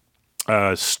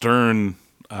Stern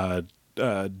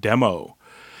demo,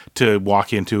 to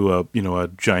walk into a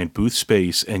giant booth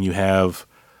space, and you have,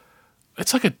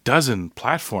 it's like a dozen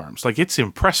platforms. Like, it's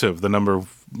impressive the number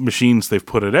of machines they've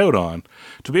put it out on.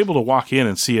 To be able to walk in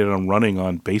and see it running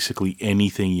on basically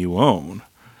anything you own,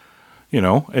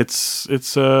 it's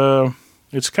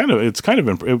kind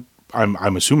of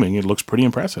I'm assuming it looks pretty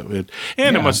impressive. It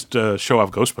must show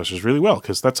off Ghostbusters really well,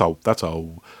 because that's a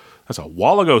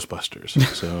wall of Ghostbusters.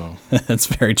 So that's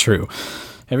very true.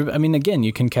 I mean, again,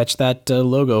 you can catch that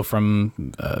logo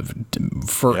from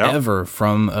forever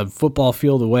from a football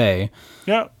field away.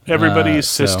 Yeah, everybody's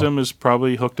system is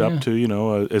probably hooked up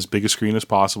to as big a screen as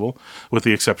possible, with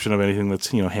the exception of anything that's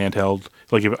handheld.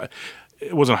 Like, if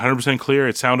it wasn't 100% clear,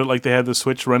 it sounded like they had the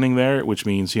Switch running there, which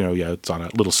means it's on a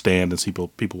little stand and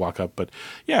people walk up. But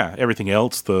everything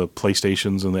else, the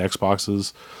PlayStations and the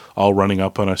Xboxes, all running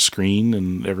up on a screen,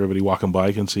 and everybody walking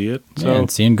by can see it. So,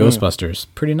 and seeing Ghostbusters,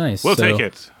 pretty nice. We'll take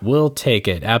it. We'll take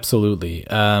it, absolutely.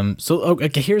 So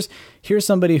okay, here's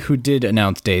somebody who did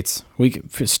announce dates.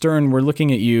 Stern, we're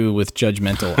looking at you with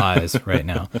judgmental eyes right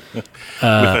now. With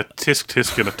a tisk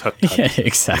tisk and a tut tut. Yeah,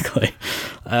 exactly.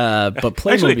 But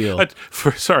Playmobil.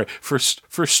 Actually,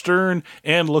 for Stern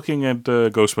and looking at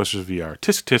Ghostbusters VR,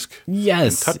 tisk tisk.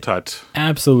 Yes, and tut tut.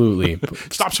 Absolutely.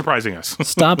 Stop surprising us.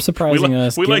 Stop surprising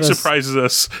us. We like surprises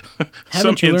us.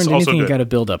 Haven't you learned anything? You got to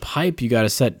build up hype. You got to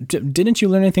set. Didn't you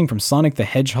learn anything from Sonic the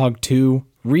Hedgehog 2?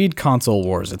 Read Console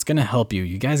Wars. It's going to help you.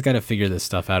 You guys got to figure this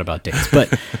stuff out about dates. But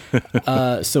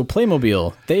so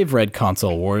Playmobil, they've read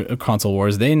Console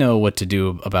Wars. They know what to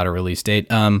do about a release date.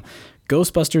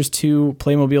 Ghostbusters 2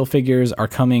 Playmobil figures are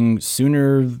coming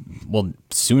sooner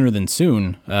than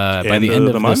soon, by the end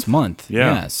of this month.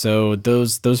 Yeah. So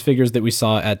those figures that we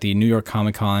saw at the New York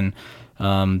Comic-Con,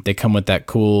 they come with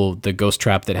the ghost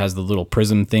trap that has the little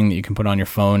prism thing that you can put on your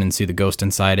phone and see the ghost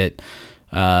inside it.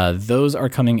 Those are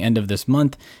coming end of this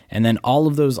month. And then all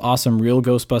of those awesome real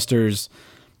Ghostbusters,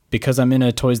 because I'm in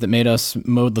a Toys That Made Us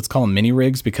mode, let's call them mini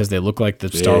rigs because they look like the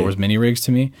Star Wars mini rigs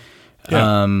to me.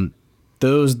 Yeah.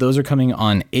 Those are coming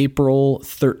on April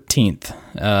 13th.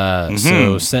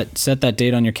 So set that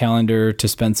date on your calendar to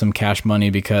spend some cash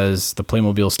money because the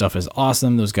Playmobil stuff is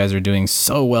awesome. Those guys are doing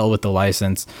so well with the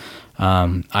license.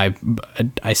 I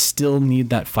still need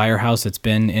that Firehouse. It's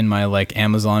been in my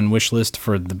Amazon wish list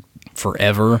for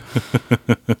forever.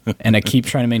 And I keep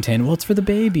trying to maintain, well, it's for the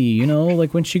baby,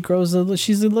 when she grows,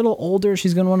 she's a little older,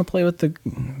 she's going to want to play with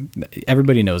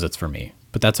everybody knows it's for me,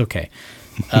 but that's okay.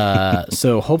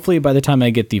 So hopefully by the time I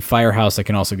get the Firehouse, I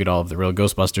can also get all of the real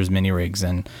Ghostbusters mini rigs.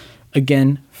 And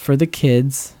again, for the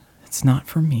kids, it's not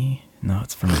for me. No,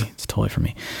 it's for me. It's totally for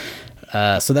me.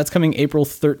 So that's coming April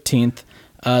 13th.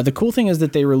 The cool thing is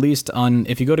that they released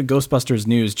if you go to Ghostbusters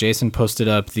News, Jason posted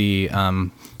up they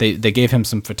gave him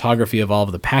some photography of all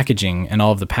of the packaging and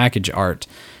all of the package art.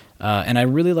 And I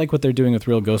really like what they're doing with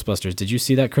Real Ghostbusters. Did you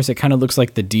see that, Chris? It kind of looks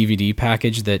like the DVD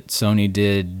package that Sony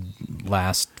did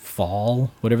last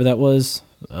fall, whatever that was,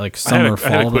 summer,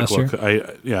 fall of last year.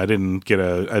 I didn't get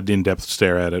an in-depth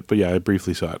stare at it, but yeah, I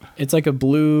briefly saw it. It's like a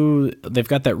blue. They've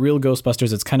got that Real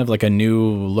Ghostbusters. It's kind of like a new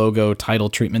logo title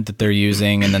treatment that they're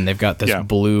using, and then they've got this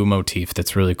blue motif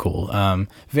that's really cool.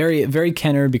 Very, very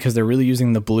Kenner because they're really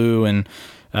using the blue and.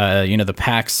 The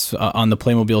packs on the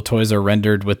Playmobil toys are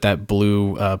rendered with that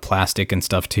blue plastic and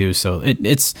stuff too. So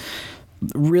it's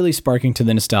really sparking to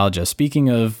the nostalgia. Speaking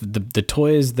of the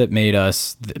toys that made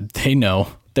us, they know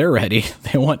they're ready.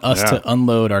 They want us to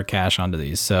unload our cash onto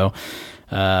these. So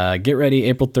get ready,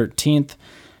 April 13th.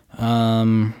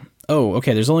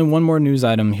 Okay. There's only one more news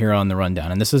item here on the rundown,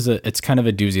 and this is it's kind of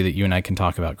a doozy that you and I can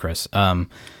talk about, Chris.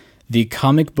 The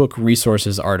Comic Book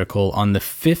Resources article on the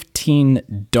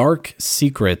 15 dark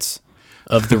secrets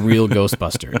of the real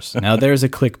Ghostbusters. Now, there's a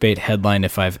clickbait headline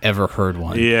if I've ever heard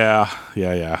one.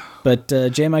 Yeah. But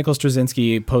J. Michael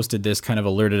Straczynski posted this, kind of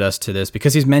alerted us to this,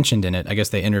 because he's mentioned in it. I guess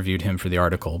they interviewed him for the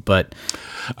article. But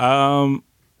I'm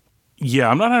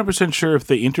not 100% sure if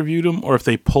they interviewed him or if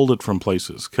they pulled it from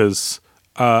places, because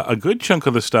a good chunk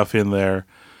of the stuff in there,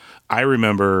 I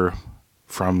remember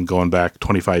from going back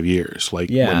 25 years.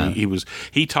 When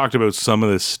he talked about some of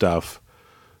this stuff,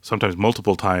 sometimes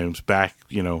multiple times back,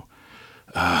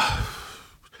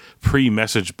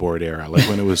 pre-message board era, like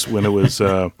when it was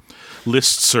listserv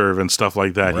and stuff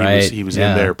like that. Right. He was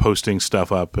in there posting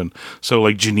stuff up, and so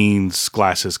Janine's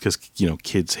glasses, because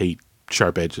kids hate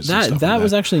sharp edges. That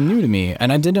was actually new to me,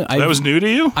 and I didn't. That was new to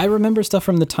you? I remember stuff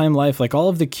from the Time Life, like all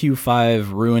of the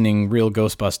Q5 ruining Real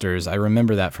Ghostbusters. I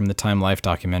remember that from the Time Life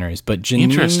documentaries. But Janine,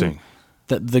 interesting.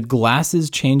 The glasses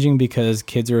changing because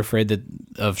kids are afraid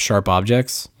of sharp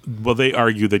objects. Well, they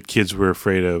argue that kids were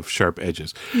afraid of sharp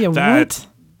edges. Yeah, what?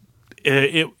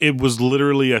 It was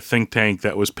literally a think tank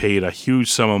that was paid a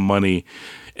huge sum of money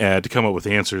to come up with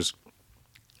answers.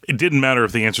 It didn't matter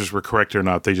if the answers were correct or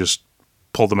not. They just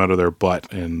pulled them out of their butt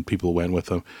and people went with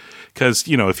them. Because,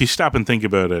 if you stop and think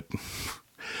about it,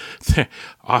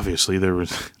 obviously there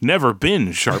was never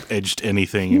been sharp-edged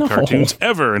anything in cartoons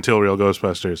ever until Real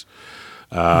Ghostbusters.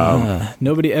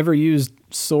 Nobody ever used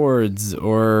swords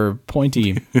or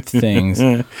pointy things.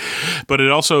 But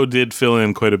it also did fill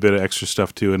in quite a bit of extra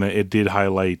stuff too, and it did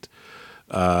highlight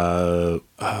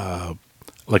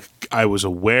I was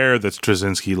aware that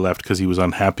Straczynski left because he was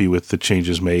unhappy with the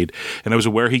changes made, and I was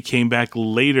aware he came back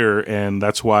later, and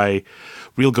that's why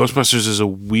Real Ghostbusters is a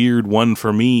weird one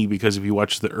for me, because if you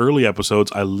watch the early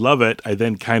episodes, I love it, I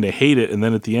then kind of hate it, and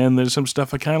then at the end there's some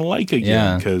stuff I kind of like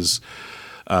again, because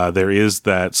there is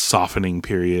that softening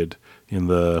period in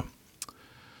the,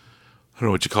 I don't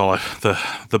know what you call it,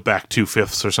 the back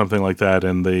 2/5 or something like that,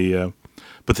 and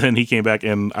but then he came back,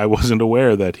 and I wasn't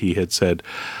aware that he had said,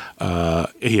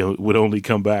 would only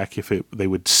come back if they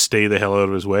would stay the hell out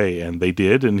of his way, and they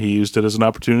did, and he used it as an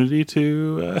opportunity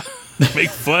to make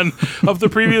fun of the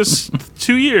previous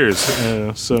 2 years.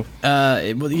 So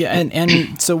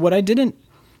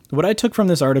what I took from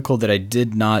this article that I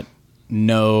did not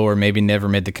know, or maybe never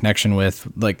made the connection with,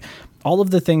 like all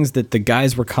of the things that the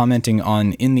guys were commenting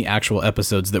on in the actual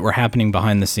episodes that were happening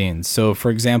behind the scenes. So, for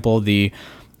example, the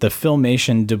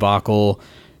Filmation debacle.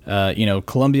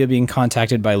 Columbia being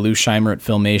contacted by Lou Scheimer at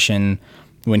Filmation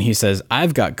when he says,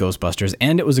 I've got Ghostbusters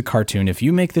and it was a cartoon. If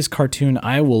you make this cartoon,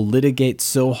 I will litigate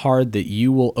so hard that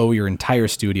you will owe your entire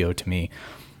studio to me.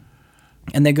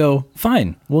 And they go,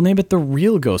 fine, we'll name it the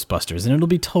real Ghostbusters and it'll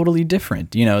be totally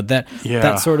different.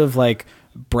 That sort of like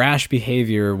brash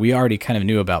behavior we already kind of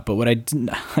knew about. But what I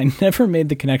never made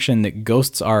the connection that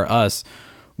Ghosts Are Us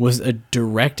was a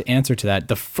direct answer to that.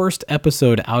 The first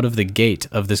episode out of the gate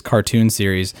of this cartoon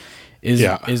series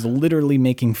is literally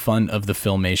making fun of the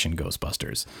Filmation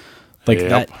Ghostbusters. Like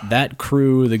that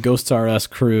crew, the Ghosts Are Us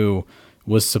crew,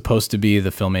 was supposed to be the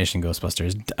Filmation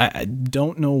Ghostbusters. I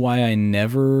don't know why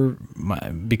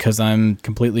because I'm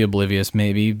completely oblivious,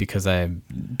 maybe because I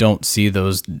don't see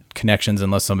those connections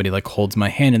unless somebody like holds my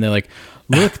hand and they're like,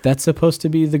 look, that's supposed to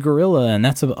be the gorilla and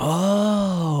that's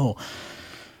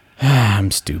I'm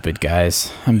stupid,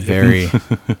 guys. I'm very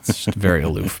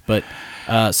aloof. But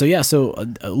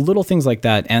little things like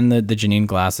that, and the Janine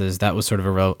glasses, that was sort of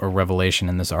a revelation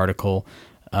in this article.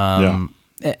 But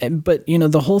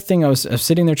the whole thing, I was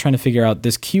sitting there trying to figure out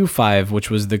this Q5,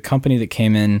 which was the company that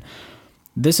came in.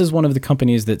 This is one of the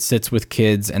companies that sits with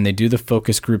kids and they do the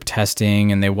focus group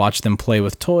testing and they watch them play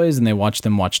with toys and they watch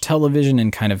them watch television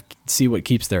and kind of see what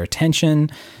keeps their attention.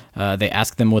 They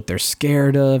ask them what they're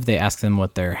scared of. They ask them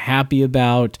what they're happy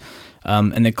about.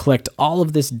 And they collect all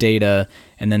of this data,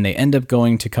 and then they end up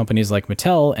going to companies like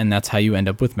Mattel, and that's how you end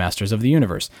up with Masters of the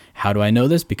Universe. How do I know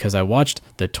this? Because I watched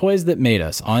The Toys That Made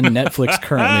Us on Netflix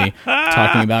currently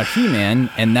talking about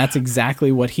He-Man, and that's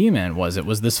exactly what He-Man was. It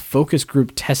was this focus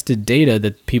group tested data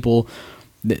that people,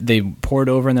 they poured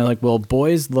over, and they're like, well,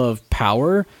 boys love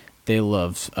power. They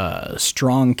love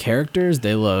strong characters.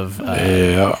 They love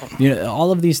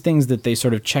all of these things that they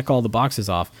sort of check all the boxes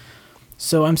off.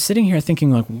 So I'm sitting here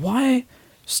thinking, like, why?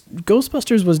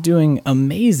 Ghostbusters was doing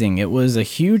amazing. It was a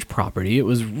huge property. It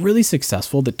was really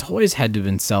successful. The toys had to have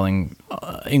been selling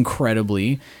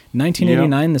incredibly.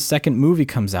 1989, the second movie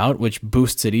comes out, which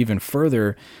boosts it even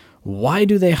further. Why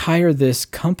do they hire this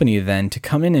company then to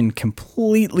come in and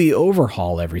completely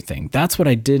overhaul everything? That's what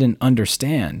I didn't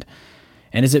understand.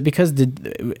 And is it because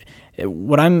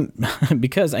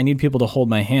because I need people to hold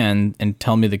my hand and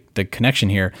tell me the connection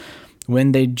here?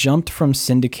 When they jumped from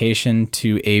syndication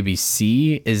to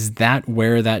ABC, is that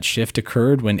where that shift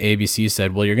occurred? When ABC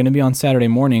said, well, you're going to be on Saturday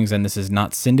mornings and this is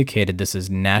not syndicated, this is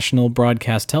national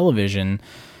broadcast television.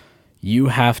 You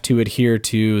have to adhere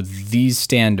to these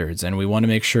standards, and we want to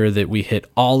make sure that we hit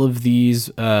all of these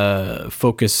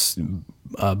focus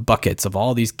buckets of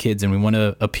all these kids, and we want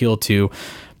to appeal to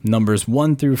numbers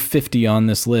 1 through 50 on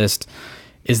this list.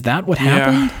 Is that what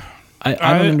happened? I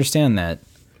don't understand that.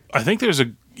 I think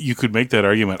you could make that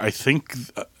argument. I think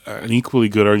an equally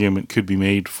good argument could be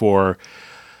made for,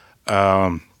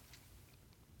 and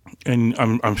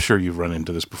I'm sure you've run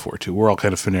into this before too. We're all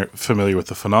kind of familiar with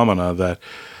the phenomena that,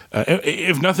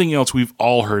 if nothing else, we've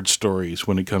all heard stories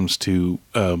when it comes to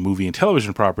movie and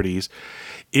television properties.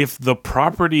 If the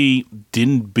property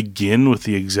didn't begin with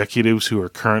the executives who are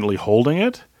currently holding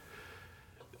it,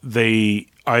 they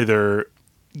either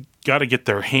got to get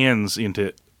their hands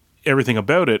into everything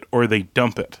about it, or they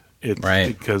dump it.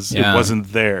 Because it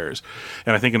wasn't theirs.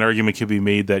 And I think an argument could be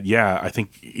made that, I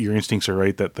think your instincts are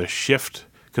right, that the shift,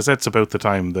 because that's about the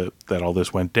time that all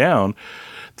this went down,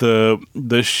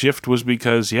 the shift was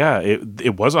because,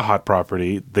 it was a hot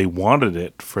property. They wanted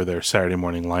it for their Saturday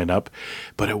morning lineup,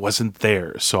 but it wasn't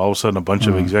theirs. So all of a sudden a bunch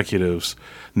of executives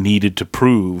needed to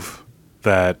prove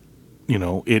that,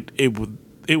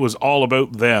 it was all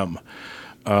about them.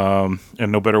 And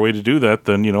no better way to do that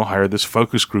than, hire this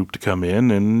focus group to come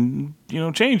in and,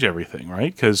 change everything,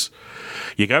 right? Because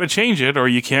you got to change it or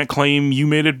you can't claim you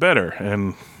made it better.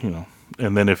 And,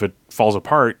 and then if it falls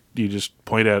apart, you just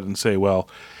point at it and say, well,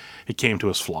 it came to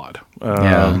us flawed.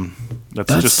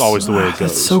 That's just always the way it goes.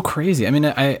 That's so crazy. I mean,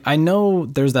 I know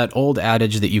there's that old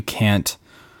adage that you can't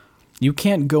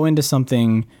go into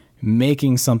something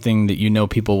making something that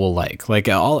people will like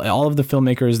all of the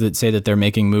filmmakers that say that they're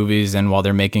making movies, and while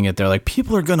they're making it, they're like,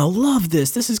 people are gonna love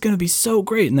this is gonna be so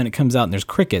great, and then it comes out and there's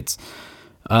crickets.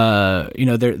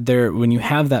 They're when you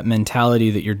have that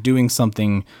mentality that you're doing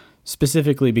something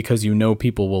specifically because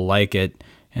people will like it,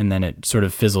 and then it sort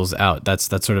of fizzles out. That's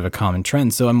sort of a common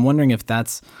trend. So I'm wondering if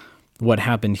that's what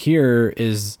happened here.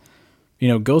 Is, you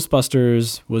know,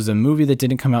 Ghostbusters was a movie that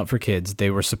didn't come out for kids. They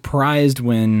were surprised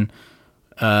when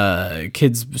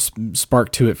kids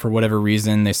sparked to it for whatever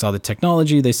reason. They saw the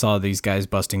technology, they saw these guys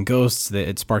busting ghosts, that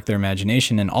it sparked their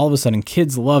imagination, and all of a sudden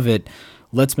kids love it.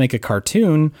 Let's make a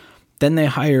cartoon. Then they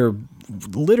hire,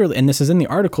 literally, and this is in the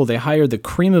article, they hire the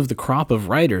cream of the crop of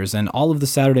writers, and all of the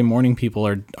Saturday morning people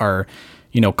are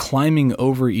you know, climbing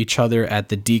over each other at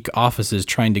the Deke offices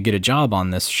trying to get a job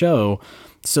on this show.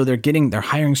 So they're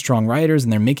hiring strong writers,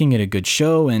 and they're making it a good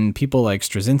show, and people like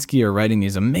Straczynski are writing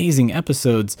these amazing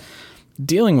episodes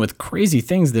dealing with crazy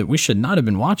things that we should not have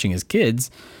been watching as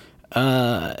kids.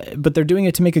 But they're doing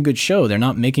it to make a good show. They're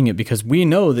not making it because we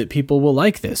know that people will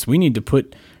like this. We need to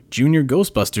put Junior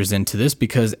Ghostbusters into this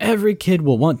because every kid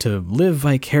will want to live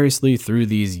vicariously through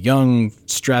these young,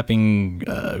 strapping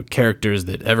characters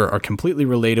that are completely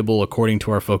relatable according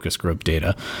to our focus group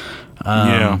data.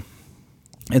 And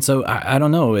so I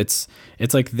don't know. It's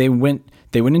like they went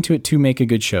into it to make a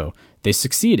good show. They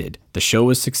succeeded. The show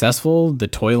was successful. The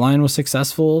toy line was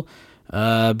successful.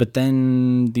 But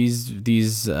then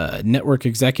these network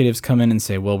executives come in and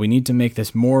say, well, we need to make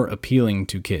this more appealing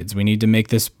to kids. We need to make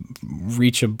this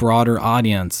reach a broader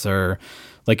audience. Or,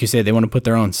 like you say, they want to put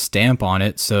their own stamp on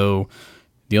it. So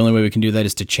the only way we can do that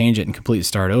is to change it and completely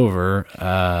start over.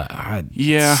 I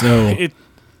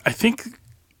think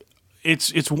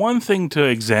it's one thing to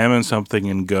examine something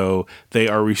and go, they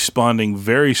are responding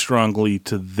very strongly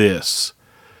to this,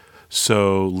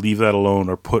 so leave that alone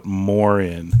or put more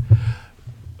in,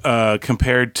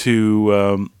 compared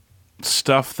to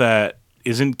stuff that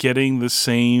isn't getting the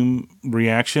same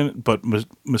reaction, but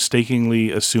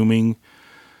mistakenly assuming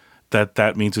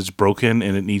that means it's broken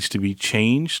and it needs to be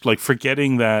changed. Like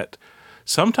forgetting that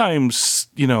sometimes,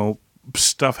 you know,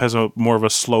 stuff has more of a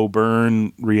slow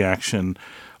burn reaction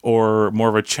or more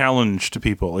of a challenge to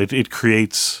people. It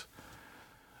creates,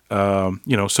 you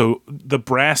know, so the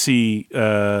brassy,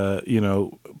 you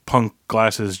know, punk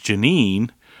glasses Janine,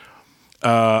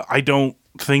 I don't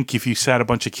think if you sat a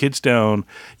bunch of kids down,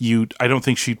 I don't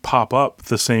think she'd pop up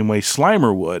the same way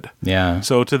Slimer would. Yeah.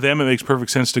 So to them, it makes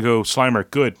perfect sense to go Slimer,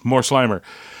 good, more Slimer.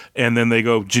 And then they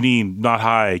go, Janine, not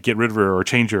high, get rid of her or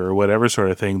change her or whatever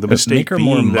sort of thing. The mistake make her being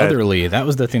more motherly. That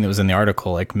was the thing that was in the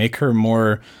article. Like, make her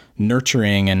more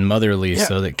nurturing and motherly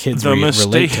so that kids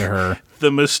relate to her.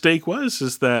 The mistake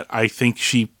is that I think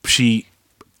she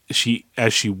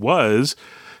as she was,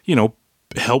 you know,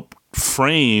 helped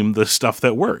frame the stuff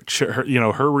that worked.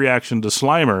 Her reaction to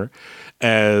Slimer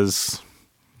as,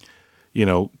 you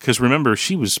know, because remember,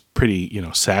 she was pretty, you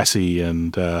know, sassy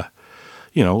and,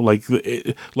 you know, like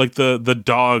the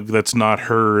dog that's not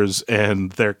hers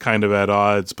and they're kind of at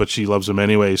odds, but she loves him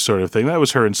anyway, sort of thing. That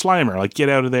was her and Slimer. Like, get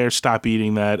out of there, stop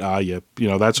eating that, you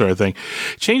know, that sort of thing.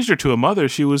 Changed her to a mother.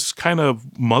 She was kind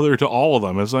of mother to all of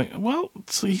them. It's like, well,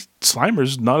 see,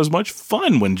 Slimer's not as much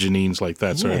fun when Janine's like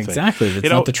that sort of thing. Exactly. It's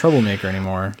not the troublemaker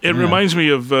anymore. It reminds me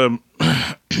of,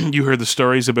 you heard the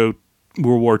stories about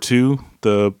World War II,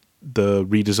 the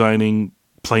redesigning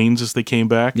planes as they came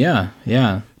back.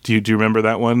 Yeah. Do you remember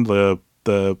that one?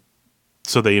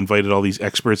 So they invited all these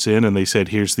experts in and they said,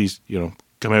 here's these, you know,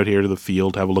 come out here to the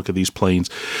field, have a look at these planes.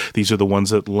 These are the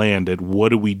ones that landed. What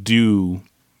do we do?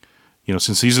 You know,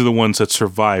 since these are the ones that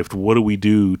survived, what do we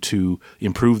do to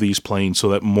improve these planes so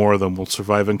that more of them will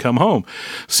survive and come home?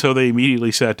 So they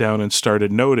immediately sat down and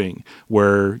started noting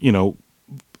where, you know,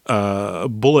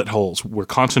 bullet holes were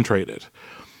concentrated.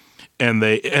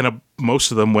 And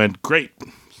most of them went, great.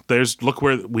 Look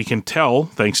where we can tell,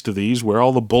 thanks to these, where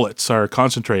all the bullets are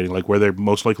concentrating, like where they're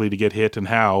most likely to get hit and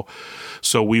how.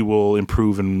 So we will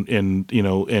improve and you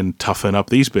know, and toughen up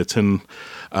these bits. And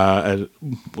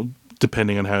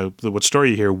depending on what story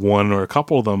you hear, one or a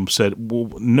couple of them said,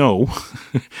 well, no.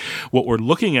 What we're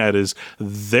looking at is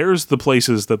there's the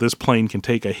places that this plane can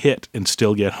take a hit and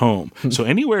still get home. So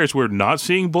anywhere we're not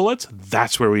seeing bullets,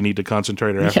 that's where we need to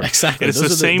concentrate our effort. Yeah, exactly. And it's the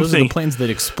same thing. Those are the planes that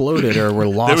exploded or were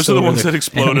lost. Those are the ones that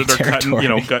exploded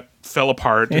or fell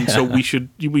apart. And so we should,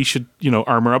 you know,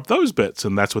 armor up those bits.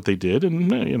 And that's what they did.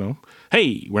 And, you know,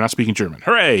 hey, we're not speaking German.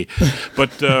 Hooray.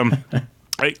 But,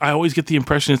 I always get the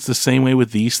impression it's the same way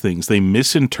with these things. They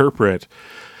misinterpret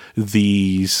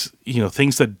these, you know,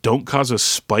 things that don't cause a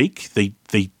spike. They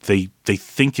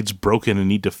think it's broken and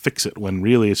need to fix it when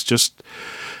really it's just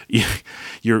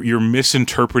you're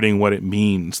misinterpreting what it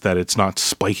means, that it's not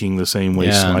spiking the same way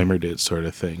Slimer did, sort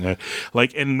of thing.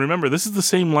 And remember, this is the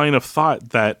same line of thought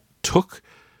that took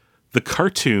the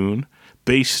cartoon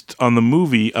based on the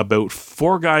movie about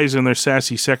four guys and their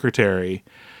sassy secretary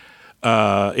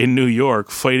in New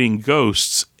York fighting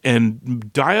ghosts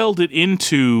and dialed it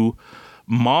into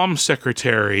mom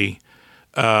secretary,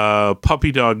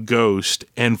 puppy dog ghost,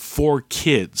 and 4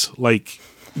 kids. Like,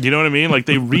 you know what I mean? Like,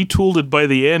 they retooled it by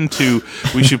the end to,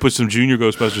 we should put some junior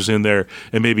Ghostbusters in there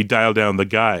and maybe dial down the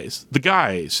guys. The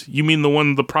guys. You mean the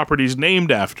one the property's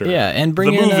named after? Yeah, and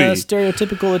bring in a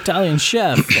stereotypical Italian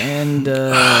chef and...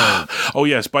 Oh,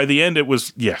 yes. By the end, it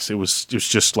was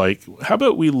just like, how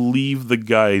about we leave the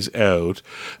guys out?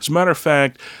 As a matter of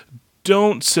fact,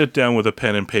 don't sit down with a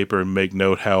pen and paper and make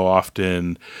note how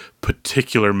often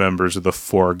particular members of the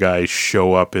 4 guys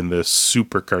show up in this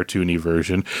super cartoony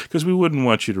version, because we wouldn't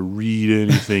want you to read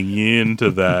anything into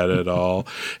that at all.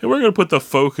 And we're going to put the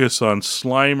focus on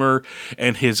Slimer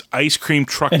and his ice cream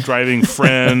truck driving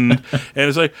friend. And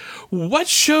it's like, what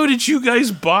show did you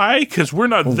guys buy? Because we're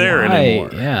not there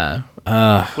anymore. Yeah.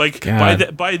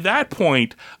 By that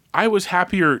point, I was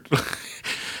happier.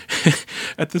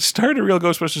 At the start of Real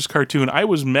Ghostbusters cartoon, I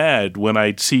was mad when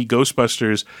I'd see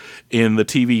Ghostbusters in the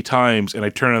TV Times and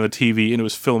I'd turn on the TV and it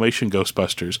was Filmation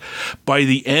Ghostbusters. By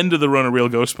the end of the run of Real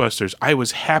Ghostbusters, I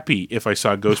was happy if I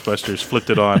saw Ghostbusters, flipped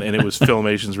it on, and it was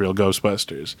Filmation's Real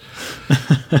Ghostbusters.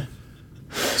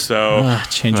 So,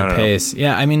 change of pace.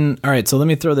 Yeah, I mean, all right, so let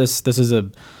me throw this. This is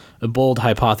a bold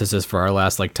hypothesis for our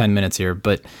last 10 minutes here,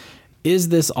 but is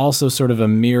this also sort of a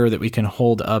mirror that we can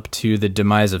hold up to the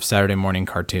demise of Saturday morning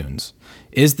cartoons?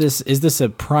 Is this a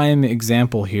prime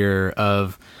example here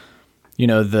of,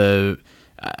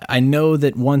 I know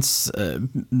that once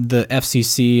the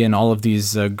FCC and all of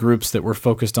these groups that were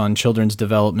focused on children's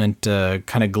development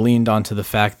kind of gleaned onto the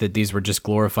fact that these were just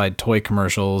glorified toy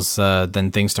commercials, then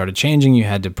things started changing. You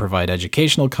had to provide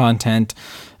educational content.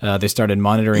 They started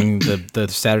monitoring the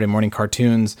Saturday morning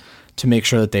cartoons to make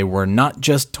sure that they were not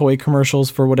just toy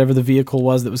commercials for whatever the vehicle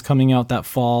was that was coming out that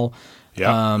fall.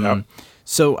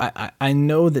 So I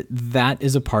know that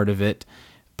is a part of it,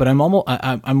 but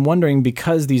I'm wondering,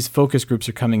 because these focus groups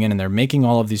are coming in and they're making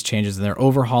all of these changes and they're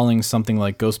overhauling something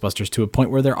like Ghostbusters to a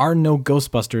point where there are no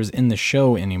Ghostbusters in the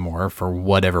show anymore for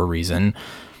whatever reason.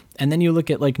 And then you look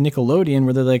at Nickelodeon,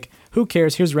 where they're like, who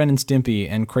cares? Here's Ren and Stimpy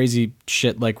and crazy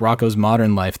shit like Rocko's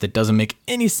Modern Life that doesn't make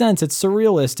any sense. It's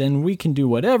surrealist and we can do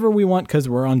whatever we want because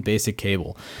we're on basic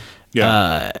cable.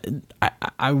 Yeah.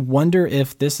 I wonder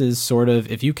if this is sort of,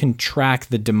 if you can track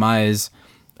the demise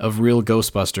of Real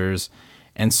Ghostbusters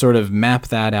and sort of map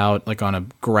that out on a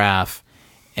graph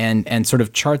and sort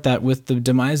of chart that with the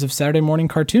demise of Saturday morning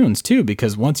cartoons too,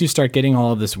 because once you start getting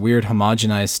all of this weird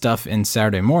homogenized stuff in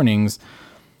Saturday mornings,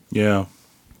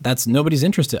 that's nobody's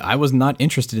interested. I was not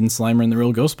interested in Slimer and the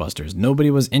Real Ghostbusters. Nobody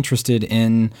was interested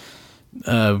in,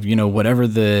 whatever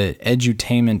the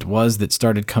edutainment was that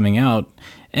started coming out.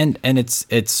 And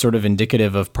it's sort of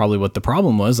indicative of probably what the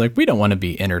problem was. We don't want to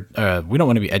be we don't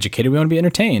want to be educated. We want to be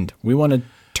entertained. We want to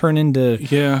turn into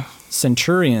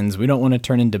Centurions. We don't want to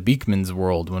turn into Beakman's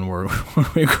World when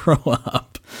we grow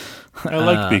up. I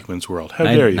like Beakman's World. How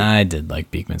dare you? I did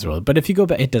like Beakman's World, but if you go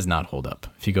back, it does not hold up.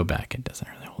 If you go back, it doesn't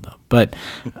really hold up. But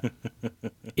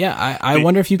yeah, I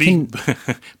wonder if you can.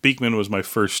 Beakman was my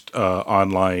first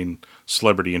online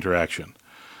celebrity interaction.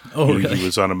 Oh, really? He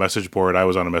was on a message board. I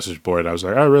was on a message board. I was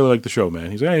like, I really like the show, man.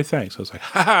 He's like, hey, thanks. I was like,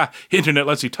 haha, internet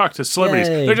lets you talk to celebrities.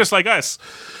 Yay. They're just like us.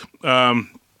 I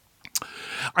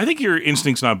think your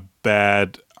instinct's not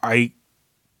bad.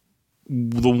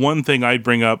 The one thing I'd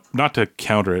bring up, not to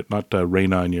counter it, not to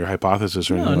rain on your hypothesis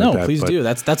or anything like that. No, please do.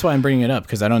 That's why I'm bringing it up,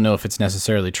 because I don't know if it's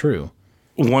necessarily true.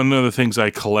 One of the things I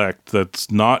collect that's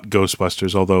not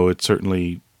Ghostbusters, although it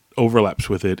certainly overlaps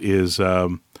with it, is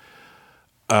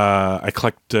I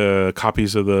collect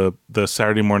copies of the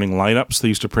Saturday morning lineups they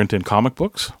used to print in comic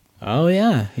books. Oh,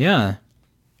 yeah, yeah.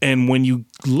 And when you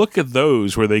look at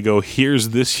those where they go, here's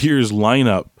this year's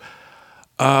lineup,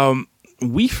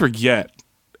 we forget.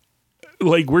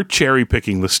 We're cherry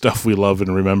picking the stuff we love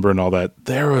and remember and all that.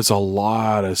 There was a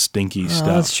lot of stinky stuff.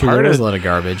 That's true. There was a lot of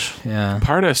garbage. Yeah.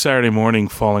 Part of Saturday morning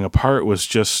falling apart was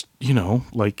just, it's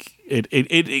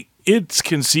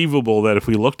conceivable that if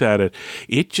we looked at it,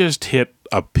 it just hit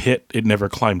a pit it never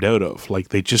climbed out of.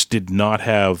 They just did not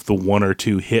have the one or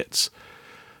two hits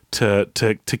to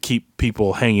keep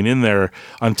people hanging in there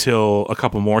until a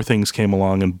couple more things came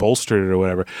along and bolstered it or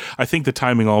whatever. I think the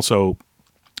timing also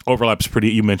overlaps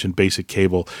pretty. You mentioned basic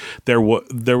cable. There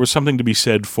was something to be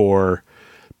said for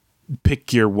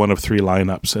pick your one of 3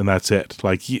 lineups and that's it.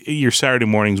 Your Saturday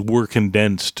mornings were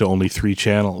condensed to only 3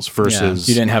 channels versus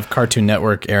you didn't have Cartoon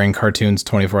Network airing cartoons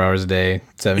 24 hours a day,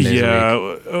 7 days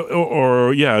a week.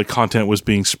 Or content was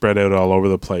being spread out all over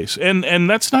the place. And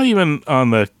that's not even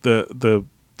on the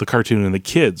the cartoon and the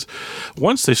kids.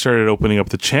 Once they started opening up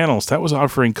the channels, that was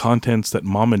offering contents that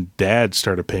mom and dad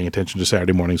started paying attention to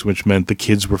Saturday mornings, which meant the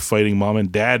kids were fighting mom and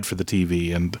dad for the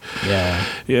TV. And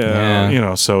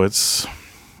so it's...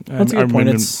 That's a good point.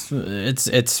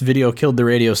 It's video killed the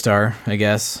radio star, I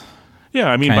guess. Yeah,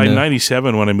 I mean, by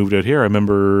 97, when I moved out here, I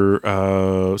remember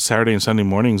Saturday and Sunday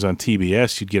mornings on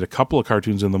TBS, you'd get a couple of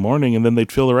cartoons in the morning, and then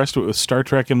they'd fill the rest of it with Star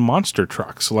Trek and monster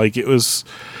trucks. Like, it was,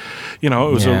 it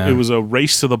was a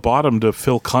race to the bottom to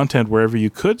fill content wherever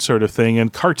you could, sort of thing.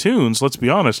 And cartoons, let's be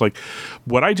honest, like,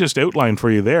 what I just outlined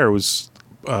for you there was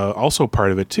also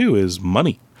part of it, too, is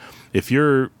money. If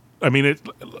you're,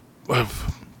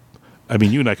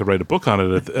 you and I could write a book on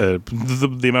it.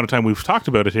 The amount of time we've talked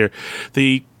about it here,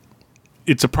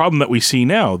 it's a problem that we see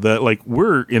now. That like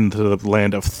we're into the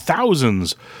land of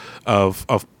thousands of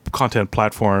content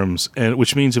platforms, and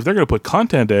which means if they're going to put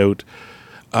content out,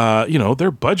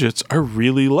 their budgets are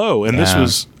really low. And this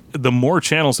was the more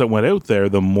channels that went out there,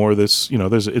 the more this.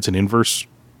 It's an inverse,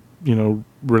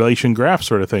 relation graph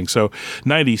sort of thing. So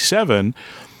 97.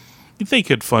 They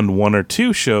could fund one or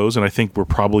two shows, and I think we're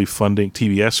probably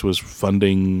TBS was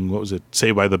funding,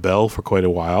 Saved by the Bell for quite a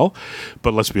while.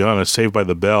 But let's be honest, Saved by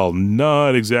the Bell,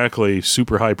 not exactly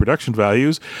super high production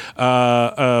values.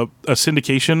 A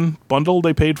syndication bundle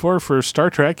they paid for Star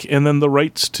Trek, and then the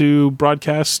rights to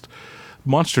broadcast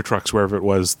monster trucks wherever it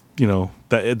was,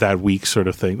 that week sort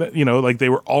of thing. That, like they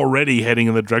were already heading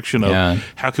in the direction of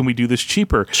how can we do this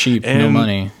cheaper? No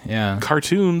money. Yeah.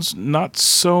 Cartoons, not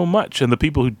so much. And the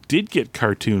people who did get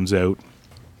cartoons out,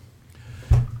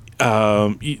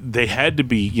 they had to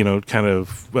be, kind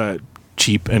of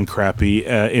cheap and crappy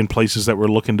in places that were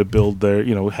looking to build their,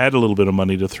 had a little bit of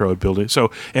money to throw at building. So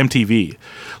MTV,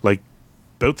 like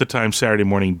about the time Saturday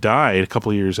Morning died, a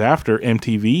couple of years after,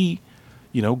 MTV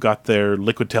got their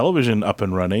liquid television up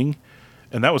and running,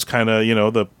 and that was kind of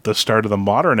the start of the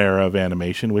modern era of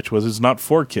animation, which was it's not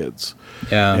for kids.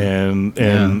 Yeah, and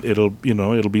it'll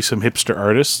be some hipster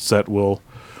artists that will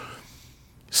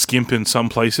skimp in some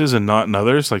places and not in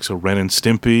others, like Ren and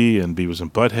Stimpy and Beavis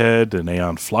and Butthead and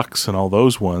Aeon Flux and all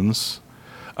those ones.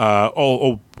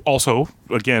 Also,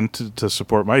 again, to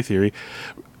support my theory,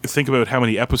 think about how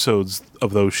many episodes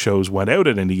of those shows went out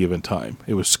at any given time.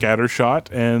 It was scattershot,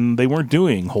 and they weren't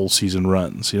doing whole season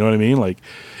runs. You know what I mean? Like,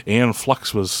 Aeon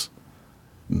Flux was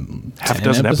half a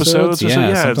dozen episodes.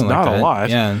 Yeah, it's not like a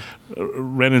lot. Yeah.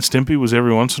 Ren and Stimpy was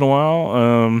every once in a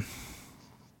while.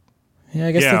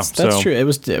 I guess that's true. It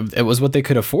was what they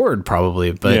could afford,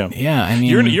 probably. But I mean,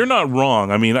 you're not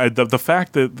wrong. I mean, the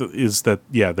fact is that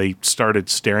they started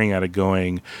staring at it,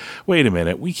 going, "Wait a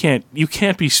minute, you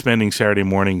can't be spending Saturday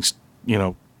mornings,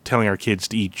 telling our kids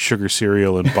to eat sugar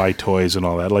cereal and buy toys and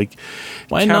all that. Like,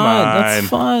 why not? That's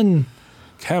fun.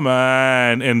 Come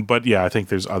on." But I think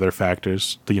there's other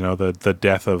factors. The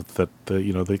death of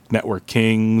the network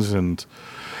kings and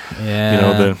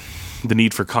the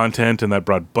need for content, and that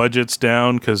brought budgets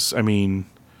down because, I mean,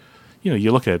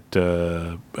 you look at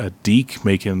Deke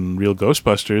making Real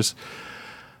Ghostbusters,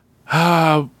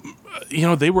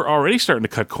 they were already starting to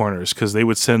cut corners because they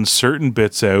would send certain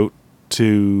bits out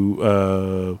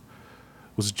to,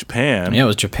 was it Japan? Yeah, it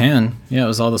was Japan. Yeah, it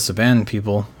was all the Saban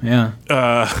people. Yeah.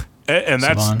 And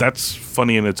that's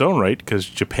funny in its own right because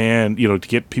Japan, to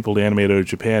get people to animate out of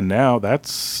Japan now,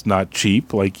 that's not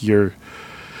cheap. Like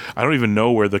I don't even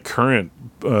know where the current.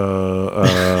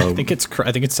 I think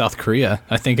it's South Korea.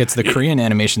 I think it's the Korean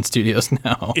animation studios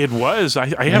now. It was.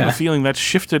 I have a feeling that's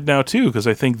shifted now too because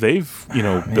I think they've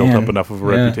built up enough of a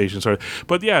reputation. Sorry,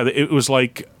 but it was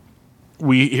like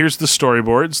here's the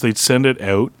storyboards. They'd send it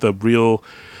out. The real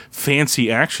fancy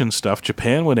action stuff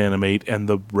Japan would animate, and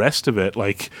the rest of it,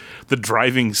 like the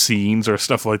driving scenes or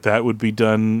stuff like that, would be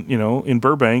done in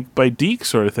Burbank by Deke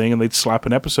sort of thing, and they'd slap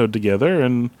an episode together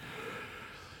and.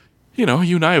 You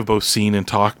and I have both seen and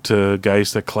talked to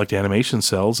guys that collect animation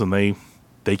cells, and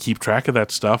they keep track of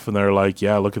that stuff, and they're like,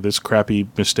 yeah, look at this crappy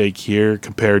mistake here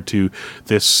compared to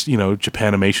this,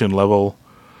 Japanimation level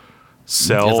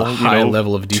cell. It's a high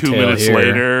level of detail 2 minutes here.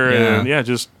 later, and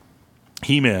just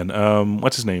He-Man.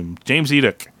 What's his name? James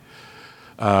Edick,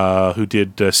 who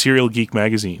did Serial Geek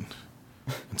magazine,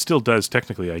 and still does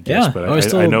technically, I guess. Yeah.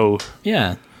 But I know.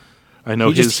 Yeah. I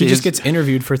know he just gets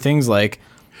interviewed for things like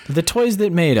The Toys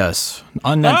That Made Us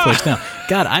on Netflix now.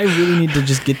 God, I really need to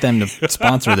just get them to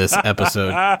sponsor this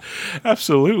episode.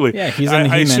 Absolutely. Yeah, he's on the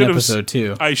He-Man episode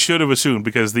too. I should have assumed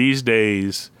because these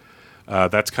days,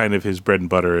 that's kind of his bread and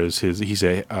butter. He's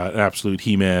an absolute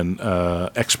He-Man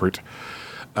expert.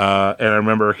 And I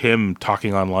remember him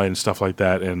talking online and stuff like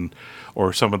that,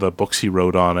 or some of the books he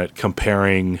wrote on it,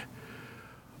 comparing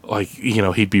like, you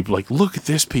know, he'd be like, look at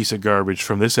this piece of garbage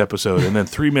from this episode, and then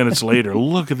 3 minutes later,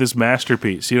 look at this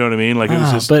masterpiece. You know what I mean? Like, it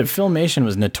was just. But Filmation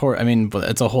was notorious. I mean,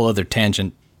 it's a whole other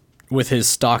tangent with his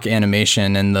stock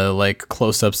animation and the like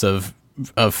close-ups of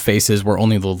faces where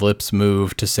only the lips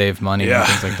move to save money and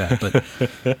things like that. But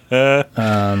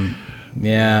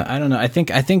yeah, I don't know. I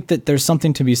think that there's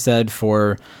something to be said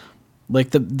for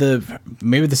like the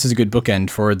maybe this is a good bookend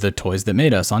for the Toys That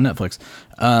Made Us on Netflix.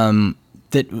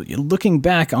 That looking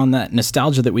back on that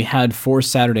nostalgia that we had for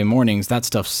Saturday mornings, that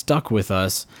stuff stuck with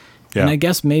us. Yeah. And I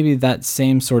guess maybe that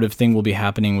same sort of thing will be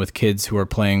happening with kids who are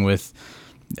playing with,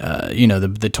 you know,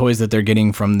 the toys that they're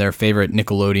getting from their favorite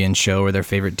Nickelodeon show or their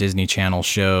favorite Disney Channel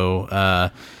show.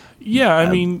 Yeah, I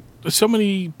mean, so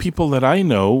many people that I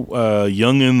know,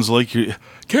 youngins like your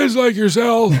kids like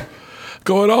yourself,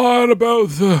 going on about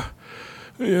the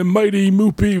mighty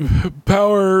Moopy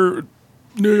Power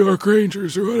New York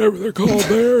Rangers or whatever they're called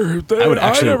there.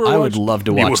 I would love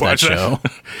to watch that show.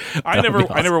 I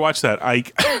never watched that. I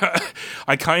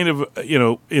kind of, you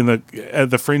know, at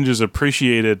the fringes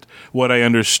appreciated what I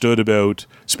understood about,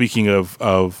 speaking of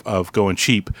going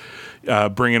cheap,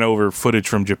 bringing over footage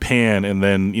from Japan and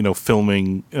then, you know,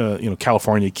 filming, you know,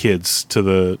 California kids to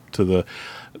the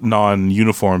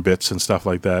non-uniform bits and stuff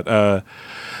like that.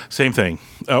 Same thing.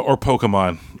 Or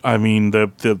Pokemon. I mean,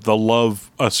 the love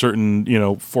a certain, you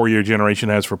know, 4-year generation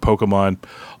has for Pokemon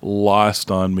lost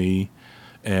on me.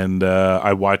 And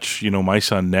I watch, you know, my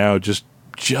son now just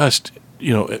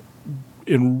you know,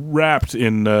 enwrapped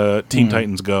in Teen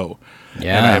Titans Go.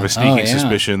 Yeah. And I have a sneaking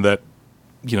suspicion that,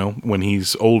 you know, when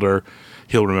he's older,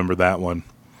 he'll remember that one.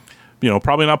 You know,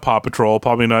 probably not Paw Patrol,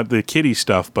 probably not the kiddie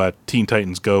stuff, but Teen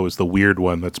Titans Go is the weird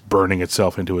one that's burning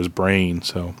itself into his brain,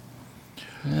 so...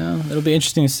 Yeah, it'll be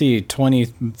interesting to see 20,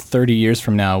 30 years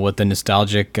from now what the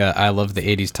nostalgic I love the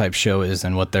 80s type show is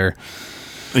and what they're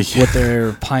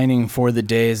pining for the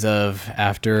days of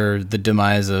after the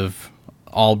demise of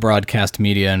all broadcast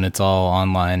media and it's all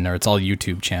online or it's all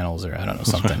YouTube channels or I don't know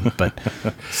something. But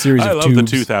series I of love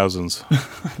tubes. the 2000s.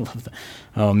 I love that.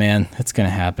 Oh man, it's gonna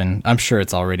happen. I'm sure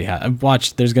it's already happened.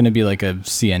 Watch, there's gonna be like a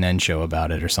CNN show about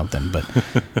it or something. But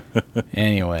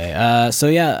anyway, so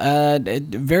yeah,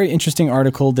 very interesting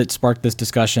article that sparked this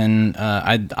discussion.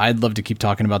 I'd love to keep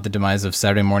talking about the demise of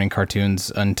Saturday morning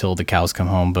cartoons until the cows come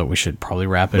home, but we should probably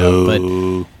wrap it up. But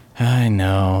I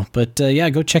know, but yeah,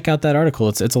 go check out that article.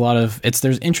 It's a lot of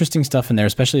there's interesting stuff in there,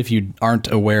 especially if you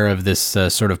aren't aware of this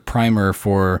sort of primer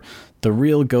for the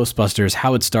real Ghostbusters,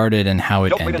 how it started and how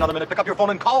it ended. Don't wait another minute. Pick up your phone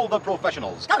and call the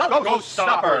professionals. Go,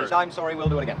 Ghoststoppers! I'm sorry, we'll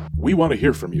do it again. We want to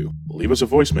hear from you. Leave us a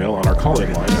voicemail on our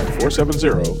call-in line at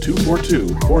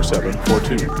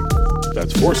 470-242-4742.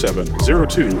 That's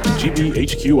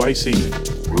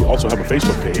 4702-GBHQIC. We also have a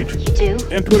Facebook page. You do?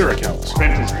 And Twitter accounts.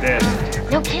 Spence is dead.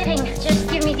 No kidding. Just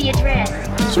give me the address.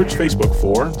 Search Facebook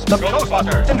for The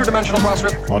Ghostbusters Interdimensional Cross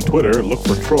Rip. On Twitter, look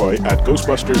for Troy at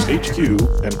Ghostbusters HQ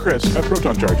and Chris at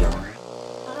Proton Charger.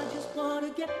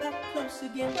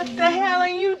 What the hell are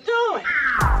you doing?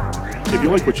 If you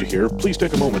like what you hear, please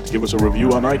take a moment to give us a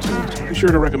review on iTunes. Be sure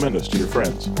to recommend us to your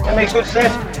friends. That makes good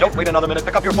sense. Don't wait another minute.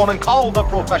 Pick up your phone and call the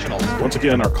professionals. Once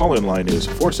again, our call-in line is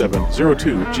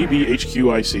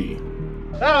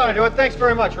 4702-GBHQIC. That ought to do it. Thanks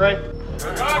very much, Ray.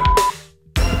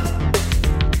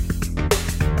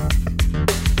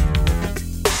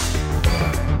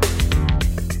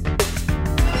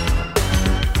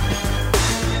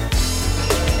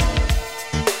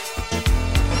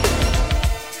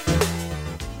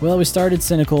 Well, we started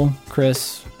cynical,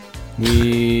 Chris.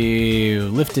 We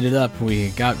lifted it up.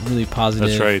 We got really positive.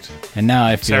 That's right. And now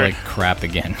I feel like crap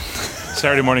again.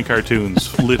 Saturday morning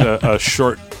cartoons lit a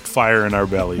short fire in our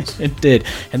bellies. It did.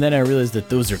 And then I realized that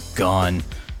those are gone.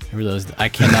 I realized I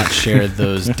cannot share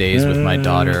those days with my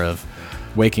daughter of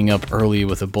waking up early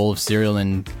with a bowl of cereal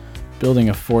and building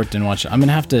a fort and watching. I'm going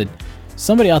to have to...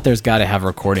 Somebody out there's got to have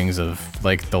recordings of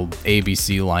like the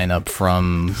ABC lineup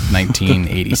from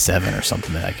 1987 or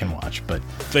something that I can watch. But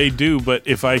they do. But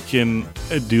if I can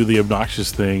do the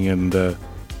obnoxious thing and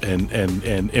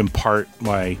impart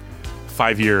my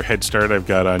 5-year head start I've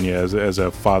got on you as a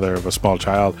father of a small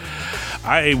child,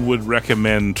 I would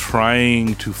recommend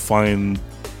trying to find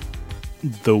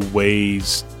the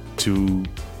ways to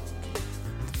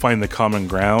find the common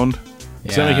ground.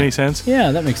 Does that make any sense?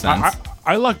 Yeah, that makes sense.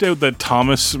 I lucked out that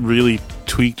Thomas really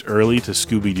tweaked early to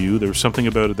Scooby-Doo. There was something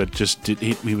about it that just did.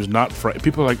 He was not frightened.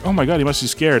 People are like, oh my God, he must be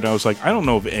scared. And I was like, I don't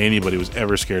know if anybody was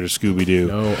ever scared of Scooby-Doo.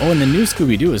 No. Oh, and the new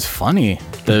Scooby-Doo is funny.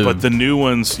 But the new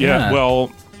ones, yeah.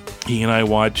 Well, he and I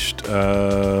watched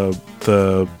the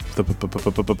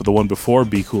one before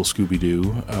Be Cool Scooby-Doo,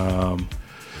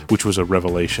 which was a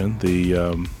revelation. The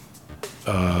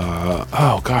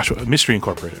Mystery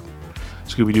Incorporated.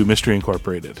 Scooby-Doo Mystery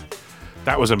Incorporated.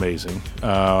 That was amazing.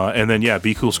 And then,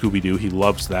 Be Cool Scooby-Doo. He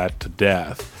loves that to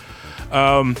death.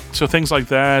 So things like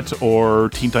that, or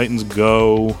Teen Titans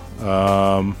Go,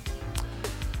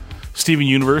 Steven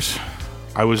Universe.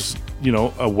 I was,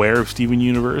 aware of Steven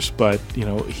Universe, but,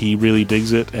 he really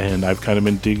digs it, and I've kind of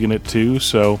been digging it too,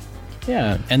 so...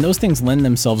 Yeah, and those things lend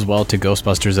themselves well to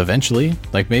Ghostbusters eventually.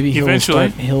 Like maybe he'll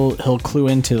clue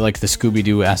into like the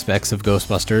Scooby-Doo aspects of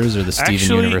Ghostbusters or the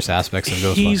Steven Universe aspects of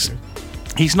Ghostbusters.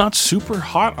 He's not super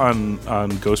hot on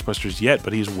Ghostbusters yet,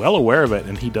 but he's well aware of it,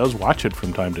 and he does watch it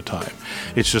from time to time.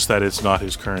 It's just that it's not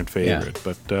his current favorite.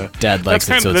 Yeah. But Dad likes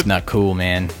it, so it's not cool,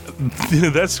 man.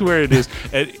 That's where it is.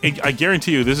 And I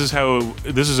guarantee you, this is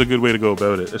a good way to go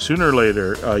about it. Sooner or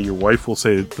later, your wife will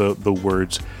say the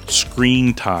words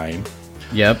 "screen time."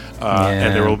 Yep.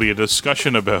 And there will be a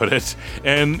discussion about it.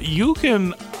 And you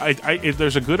can,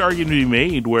 there's a good argument to be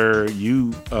made where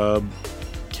you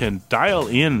can dial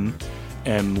in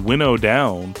and winnow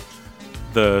down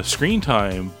the screen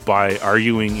time by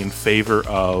arguing in favor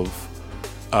of,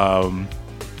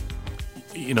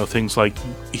 things like,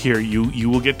 here, you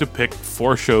will get to pick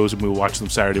 4 shows and we'll watch them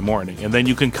Saturday morning. And then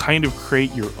you can kind of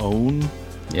create your own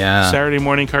Saturday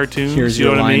morning cartoons. Here's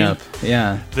your lineup. I mean?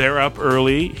 Yeah. They're up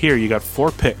early. Here, you got 4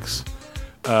 picks.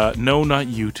 No, not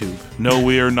YouTube. No,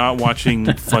 we are not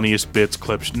watching funniest bits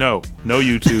clips. No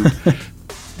YouTube.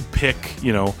 Pick,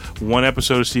 one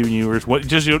episode of Steven Universe.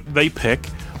 They pick.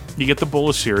 You get the bowl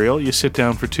of cereal. You sit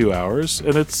down for 2 hours,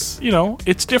 and it's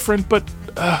it's different. But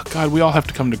God, we all have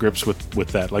to come to grips with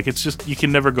that. Like it's just you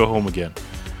can never go home again.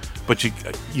 But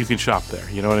you can shop there.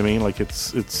 You know what I mean? Like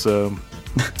it's. So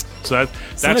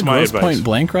that's my advice. Point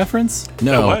Blank reference?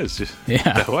 No, that was.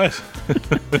 Yeah, that was.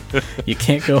 You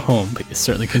can't go home, but you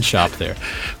certainly can shop there.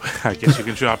 I guess you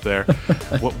can shop there.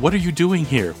 What are you doing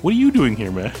here? What are you doing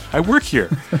here, man? I work here.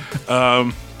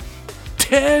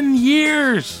 10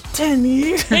 years. 10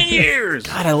 years. 10 years.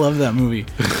 God, I love that movie.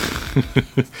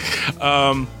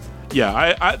 I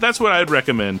that's what I'd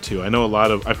recommend too. I've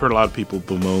heard a lot of people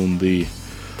bemoan the.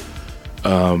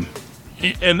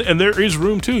 And there is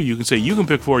room too. You can say you can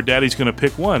pick 4. Daddy's going to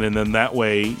pick 1, and then that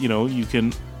way, you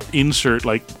can insert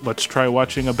like, let's try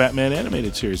watching a Batman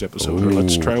animated series episode, or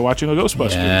let's try watching a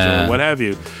Ghostbusters, or what have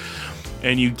you.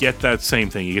 And you get that same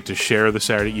thing. You get to share the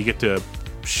Saturday. You get to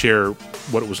share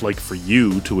what it was like for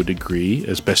you to a degree,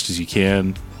 as best as you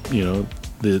can.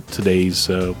 Today's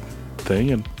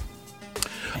thing. And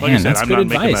like I said, I'm not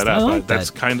making that up. Like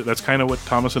that's kind of what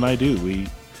Thomas and I do.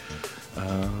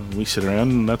 We sit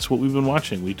around, and that's what we've been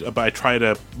watching. I try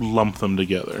to lump them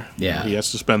together. Yeah. He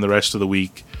has to spend the rest of the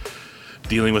week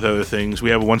dealing with other things. We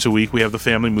have once a week, we have the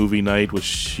family movie night,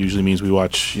 which usually means we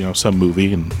watch, some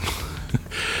movie. And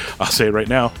I'll say it right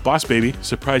now, Boss Baby,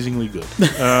 surprisingly good.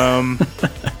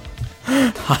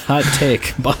 Hot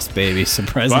take, Boss Baby,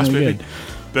 surprisingly good.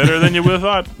 Better than you would have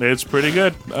thought. It's pretty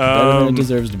good. Better than it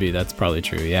deserves to be. That's probably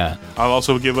true, yeah. I'll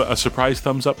also give a surprise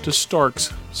thumbs up to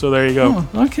Storks. So there you go.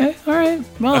 Oh, okay. All right.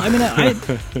 Well, I mean,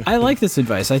 I like this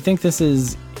advice. I think this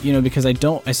is, because I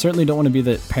certainly don't want to be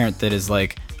the parent that is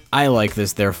like, I like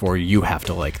this, therefore you have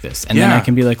to like this. And then I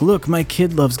can be like, look, my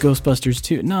kid loves Ghostbusters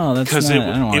too. No, that's not. I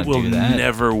don't want to do that. It will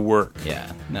never work.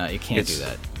 Yeah. No, you can't do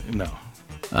that. No.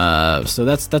 So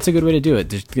that's a good way to do it.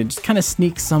 Just kind of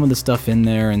sneak some of the stuff in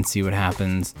there and see what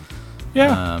happens.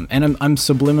 Yeah. And I'm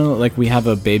subliminal. Like we have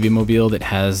a Babymobile that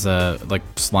has like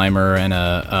Slimer and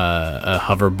a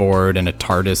hoverboard and a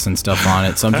TARDIS and stuff on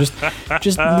it. So I'm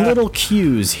just little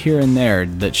cues here and there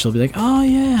that she'll be like, oh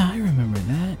yeah, I remember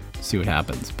that. See what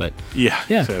happens. But yeah,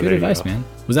 so good advice, man.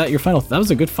 Was that your final? That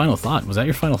was a good final thought. Was that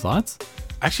your final thoughts?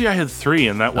 Actually, I had 3,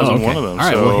 and that wasn't one of them. All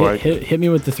right, well, hit me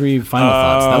with the 3 final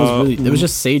thoughts. That was it was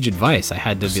just sage advice. I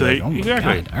had to be like, oh my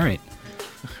God. All right.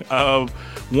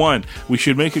 1, we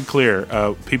should make it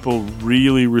clear. People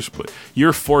really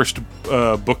your forced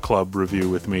book club review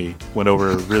with me went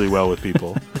over really well with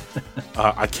people.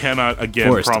 I cannot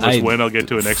again promise when I'll get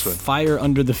to a next one. Fire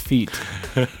under the feet.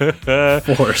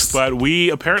 Forced. But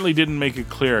we apparently didn't make it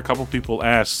clear. A couple people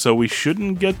asked, so we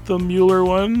shouldn't get the Mueller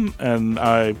one, and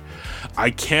I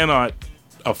cannot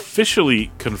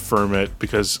officially confirm it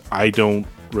because I don't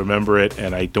remember it,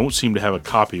 and I don't seem to have a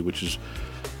copy, which is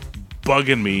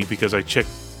bugging me because I checked,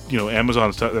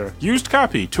 Amazon stuff there. Used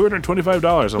copy,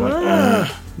 $225. I'm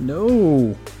like,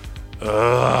 no.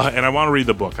 And I want to read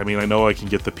the book. I mean, I know I can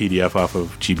get the PDF off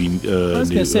of GB. I was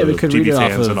going to say we could read it off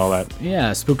of, and all that.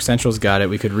 Yeah, Spook Central's got it.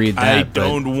 We could read that. I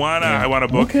don't wanna. Yeah. I want a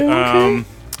book. Okay.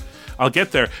 I'll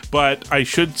get there, but I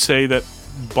should say that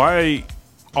by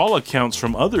all accounts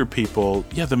from other people,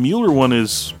 the Mueller one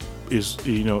is is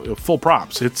full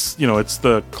props. It's it's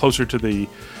the closer to the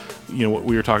what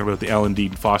we were talking about, the Alan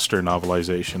Dean Foster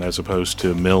novelization, as opposed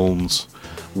to Milne's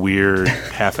weird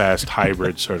half-assed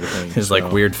hybrid sort of thing. His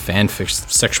like weird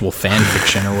sexual fan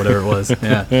fiction or whatever it was.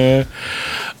 Yeah.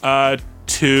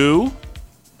 2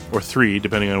 or 3,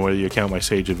 depending on whether you count my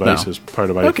sage advice as part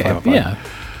of my Final Five. Yeah.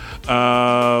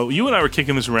 You and I were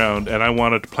kicking this around, and I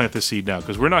wanted to plant the seed now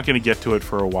because we're not going to get to it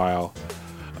for a while.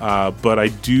 But I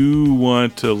do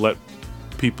want to let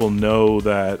people know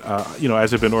that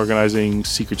as I've been organizing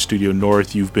Secret Studio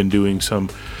North, you've been doing some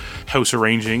house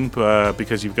arranging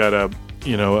because you've got a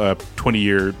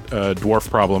 20-year dwarf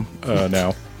problem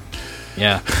now.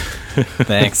 Yeah.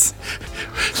 Thanks.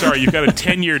 Sorry, you've got a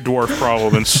 10-year dwarf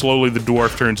problem, and slowly the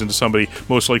dwarf turns into somebody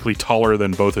most likely taller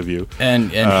than both of you. And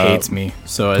hates me,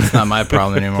 so it's not my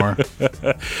problem anymore.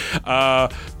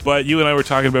 But you and I were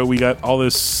talking about, we got all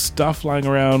this stuff lying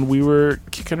around. We were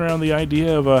kicking around the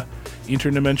idea of a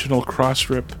interdimensional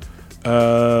cross-rip,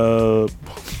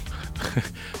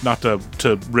 not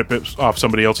to rip it off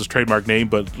somebody else's trademark name,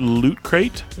 but loot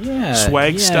crate?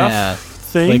 Swag stuff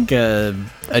thing? Like a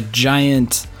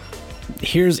giant...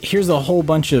 Here's a whole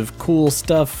bunch of cool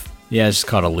stuff. Yeah, it's just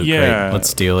called a loot crate. Let's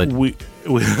steal it. We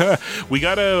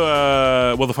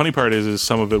gotta. Well, the funny part is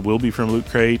some of it will be from Loot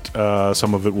Crate.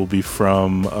 Some of it will be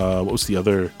from what was the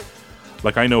other?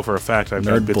 Like, I know for a fact I've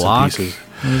got bits and pieces.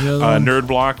 Nerd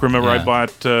Block. Remember, I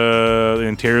bought the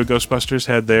Ontario Ghostbusters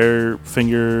had their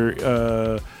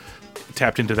finger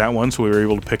tapped into that one, so we were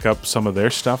able to pick up some of their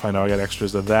stuff. I know I got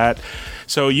extras of that.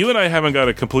 So you and I haven't got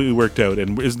it completely worked out,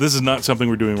 and this is not something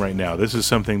we're doing right now. This is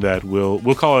something that we'll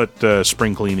call it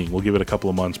spring cleaning. We'll give it a couple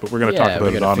of months, but we're going to talk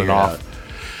about it on and off.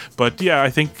 But yeah, I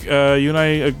think you and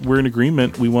I, we're in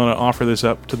agreement. We want to offer this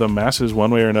up to the masses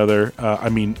one way or another. I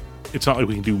mean, it's not like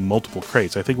we can do multiple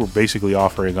crates. I think we're basically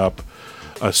offering up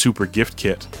a super gift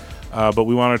kit. But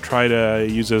we want to try to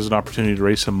use it as an opportunity to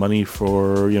raise some money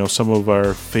for some of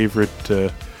our favorite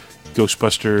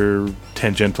Ghostbuster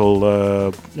tangential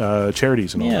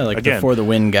charities and all. Yeah, like the For the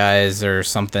Win guys or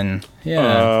something.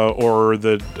 Yeah, or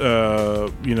the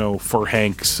for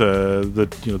Hank's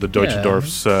the Deutsche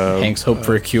Dorf's Hank's Hope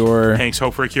for a Cure. Hank's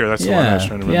Hope for a Cure. That's the one I was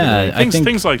trying to remember. Yeah,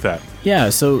 things like that. Yeah,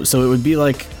 so it would be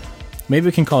like. Maybe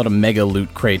we can call it a mega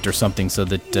loot crate or something so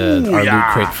that our loot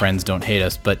crate friends don't hate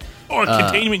us. But a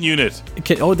containment unit.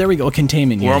 There we go, a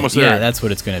containment unit. We're almost there. Yeah, that's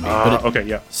what it's going to be. Okay,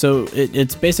 yeah. So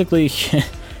it's basically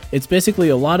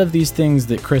a lot of these things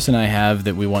that Chris and I have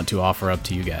that we want to offer up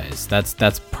to you guys. That's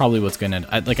probably what's going to.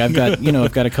 I've got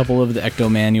I've got a couple of the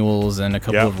Ecto manuals and a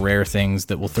couple of rare things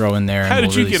that we'll throw in there. How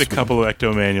did you get a couple of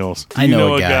Ecto manuals? I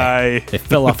know a guy. They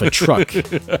fell off a truck,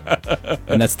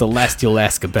 and that's the last you'll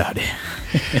ask about it.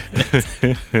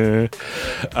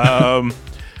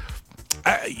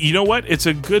 You know what? It's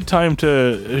a good time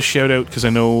to shout out, because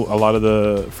I know a lot of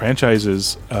the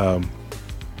franchises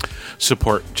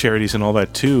support charities and all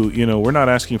that too. We're not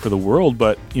asking for the world,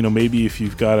 but maybe if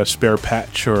you've got a spare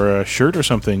patch or a shirt or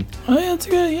something, that's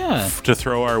good, to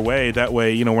throw our way. That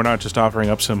way, we're not just offering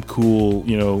up some cool,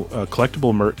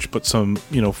 collectible merch, but some,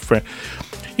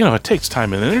 it takes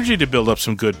time and energy to build up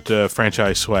some good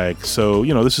franchise swag. So,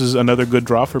 this is another good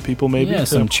draw for people, maybe. Yeah,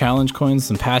 some challenge coins,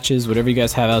 some patches, whatever you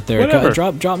guys have out there.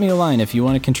 Drop me a line if you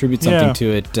want to contribute something to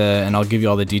it, and I'll give you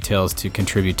all the details to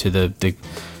contribute to the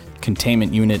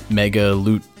containment unit mega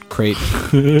loot crate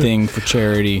thing for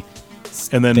charity.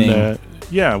 And then,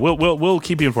 we'll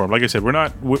keep you informed. Like I said,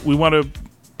 we want to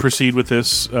proceed with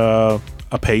this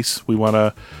apace. We want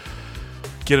to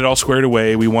get it all squared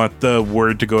away. We want the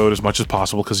word to go out as much as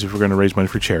possible, because if we're going to raise money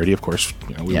for charity, of course,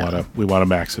 we want to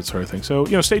max it, sort of thing. So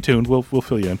stay tuned. We'll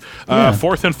fill you in.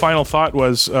 Fourth and final thought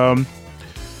was,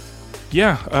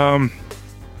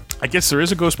 I guess there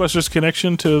is a Ghostbusters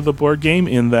connection to the board game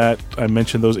in that I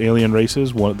mentioned those alien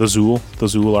races. The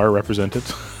Zool are represented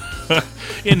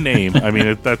in name. I mean,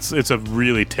 it's a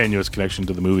really tenuous connection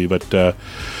to the movie, but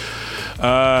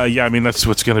that's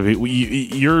what's going to be.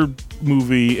 Your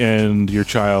movie and your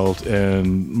child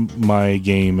and my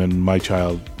game and my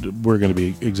child, we're going to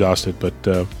be exhausted.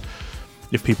 But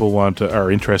if people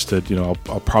are interested, I'll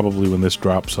probably, when this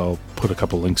drops, I'll put a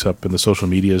couple links up in the social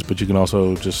medias. But you can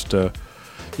also just,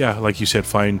 like you said,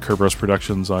 find Kerberos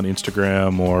Productions on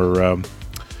Instagram, or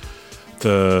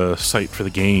the site for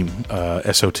the game,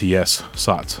 SOTS,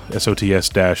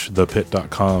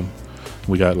 SOTS-thepit.com.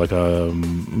 We got like a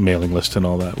mailing list and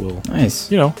all that.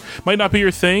 Nice. Might not be your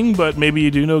thing, but maybe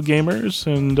you do know gamers,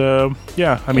 and I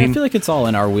feel like it's all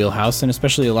in our wheelhouse, and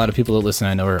especially a lot of people that listen,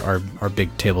 I know, are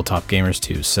big tabletop gamers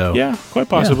too. So yeah, quite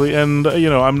possibly. And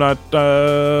I'm not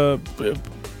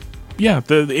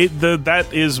that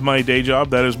is my day job.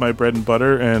 That is my bread and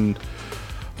butter, and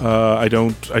I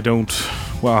don't.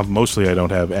 Well, mostly I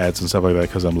don't have ads and stuff like that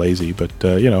because I'm lazy. But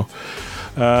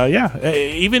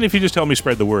even if you just tell me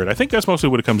spread the word, I think that's mostly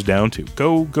what it comes down to.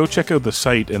 Go check out the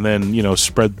site and then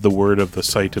spread the word of the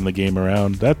site and the game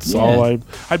around. That's all.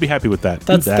 I'd be happy with that.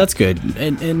 That's good.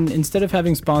 And instead of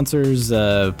having sponsors,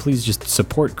 please just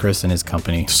support Chris and his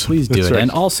company. Please do it. Right.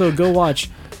 And also go watch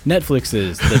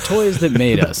Netflix's The Toys That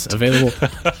Made Us, available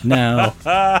now.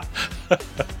 I'm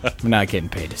not getting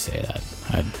paid to say that.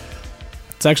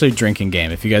 It's actually a drinking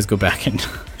game. If you guys go back and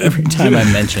every time I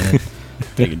mention it,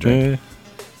 take a drink.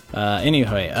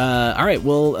 Anyway, all right.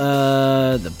 Well,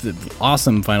 the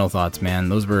awesome final thoughts, man.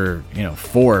 Those were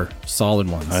 4 solid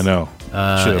ones. I know.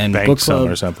 Should have banked some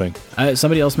or something.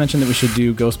 Somebody else mentioned that we should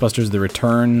do Ghostbusters: The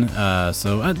Return.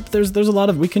 So there's a lot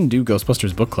of we can do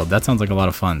Ghostbusters Book Club. That sounds like a lot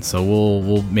of fun. So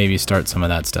we'll maybe start some of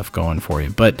that stuff going for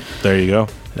you. But there you go.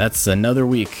 That's another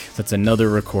week. That's another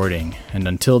recording. And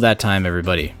until that time,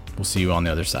 everybody, we'll see you on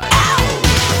the other side.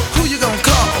 Who you gonna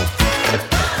call?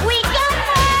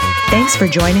 Thanks for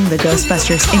joining the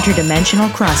Ghostbusters Interdimensional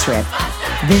Crossrip.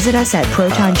 Visit us at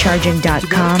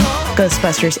protoncharging.com,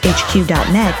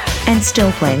 ghostbustershq.net, and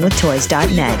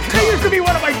stillplayingwithtoys.net. That used to be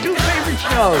one of my 2 favorite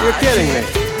shows. You're kidding me.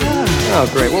 Oh,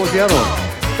 great. What was the other one?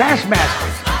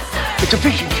 Bassmasters. It's a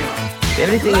fishing show.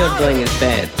 Everything you're doing is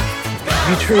bad.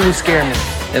 You truly scare me.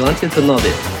 I want you to know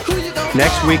this.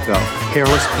 Next week, though,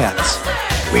 hairless pets.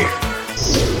 Weird.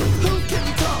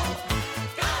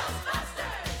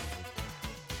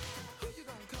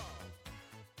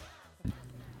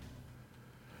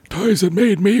 Toys that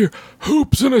made me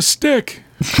hoops and a stick.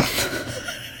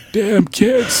 Damn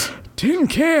kids. Tin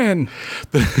Can.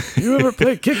 You ever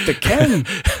play Kick the Can?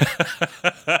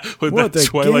 What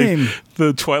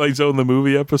the Twilight Zone the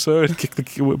movie episode? Kick the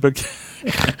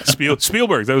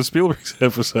Spielberg. That was Spielberg's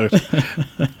episode.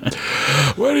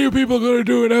 When are you people going to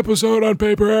do an episode on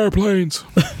paper airplanes?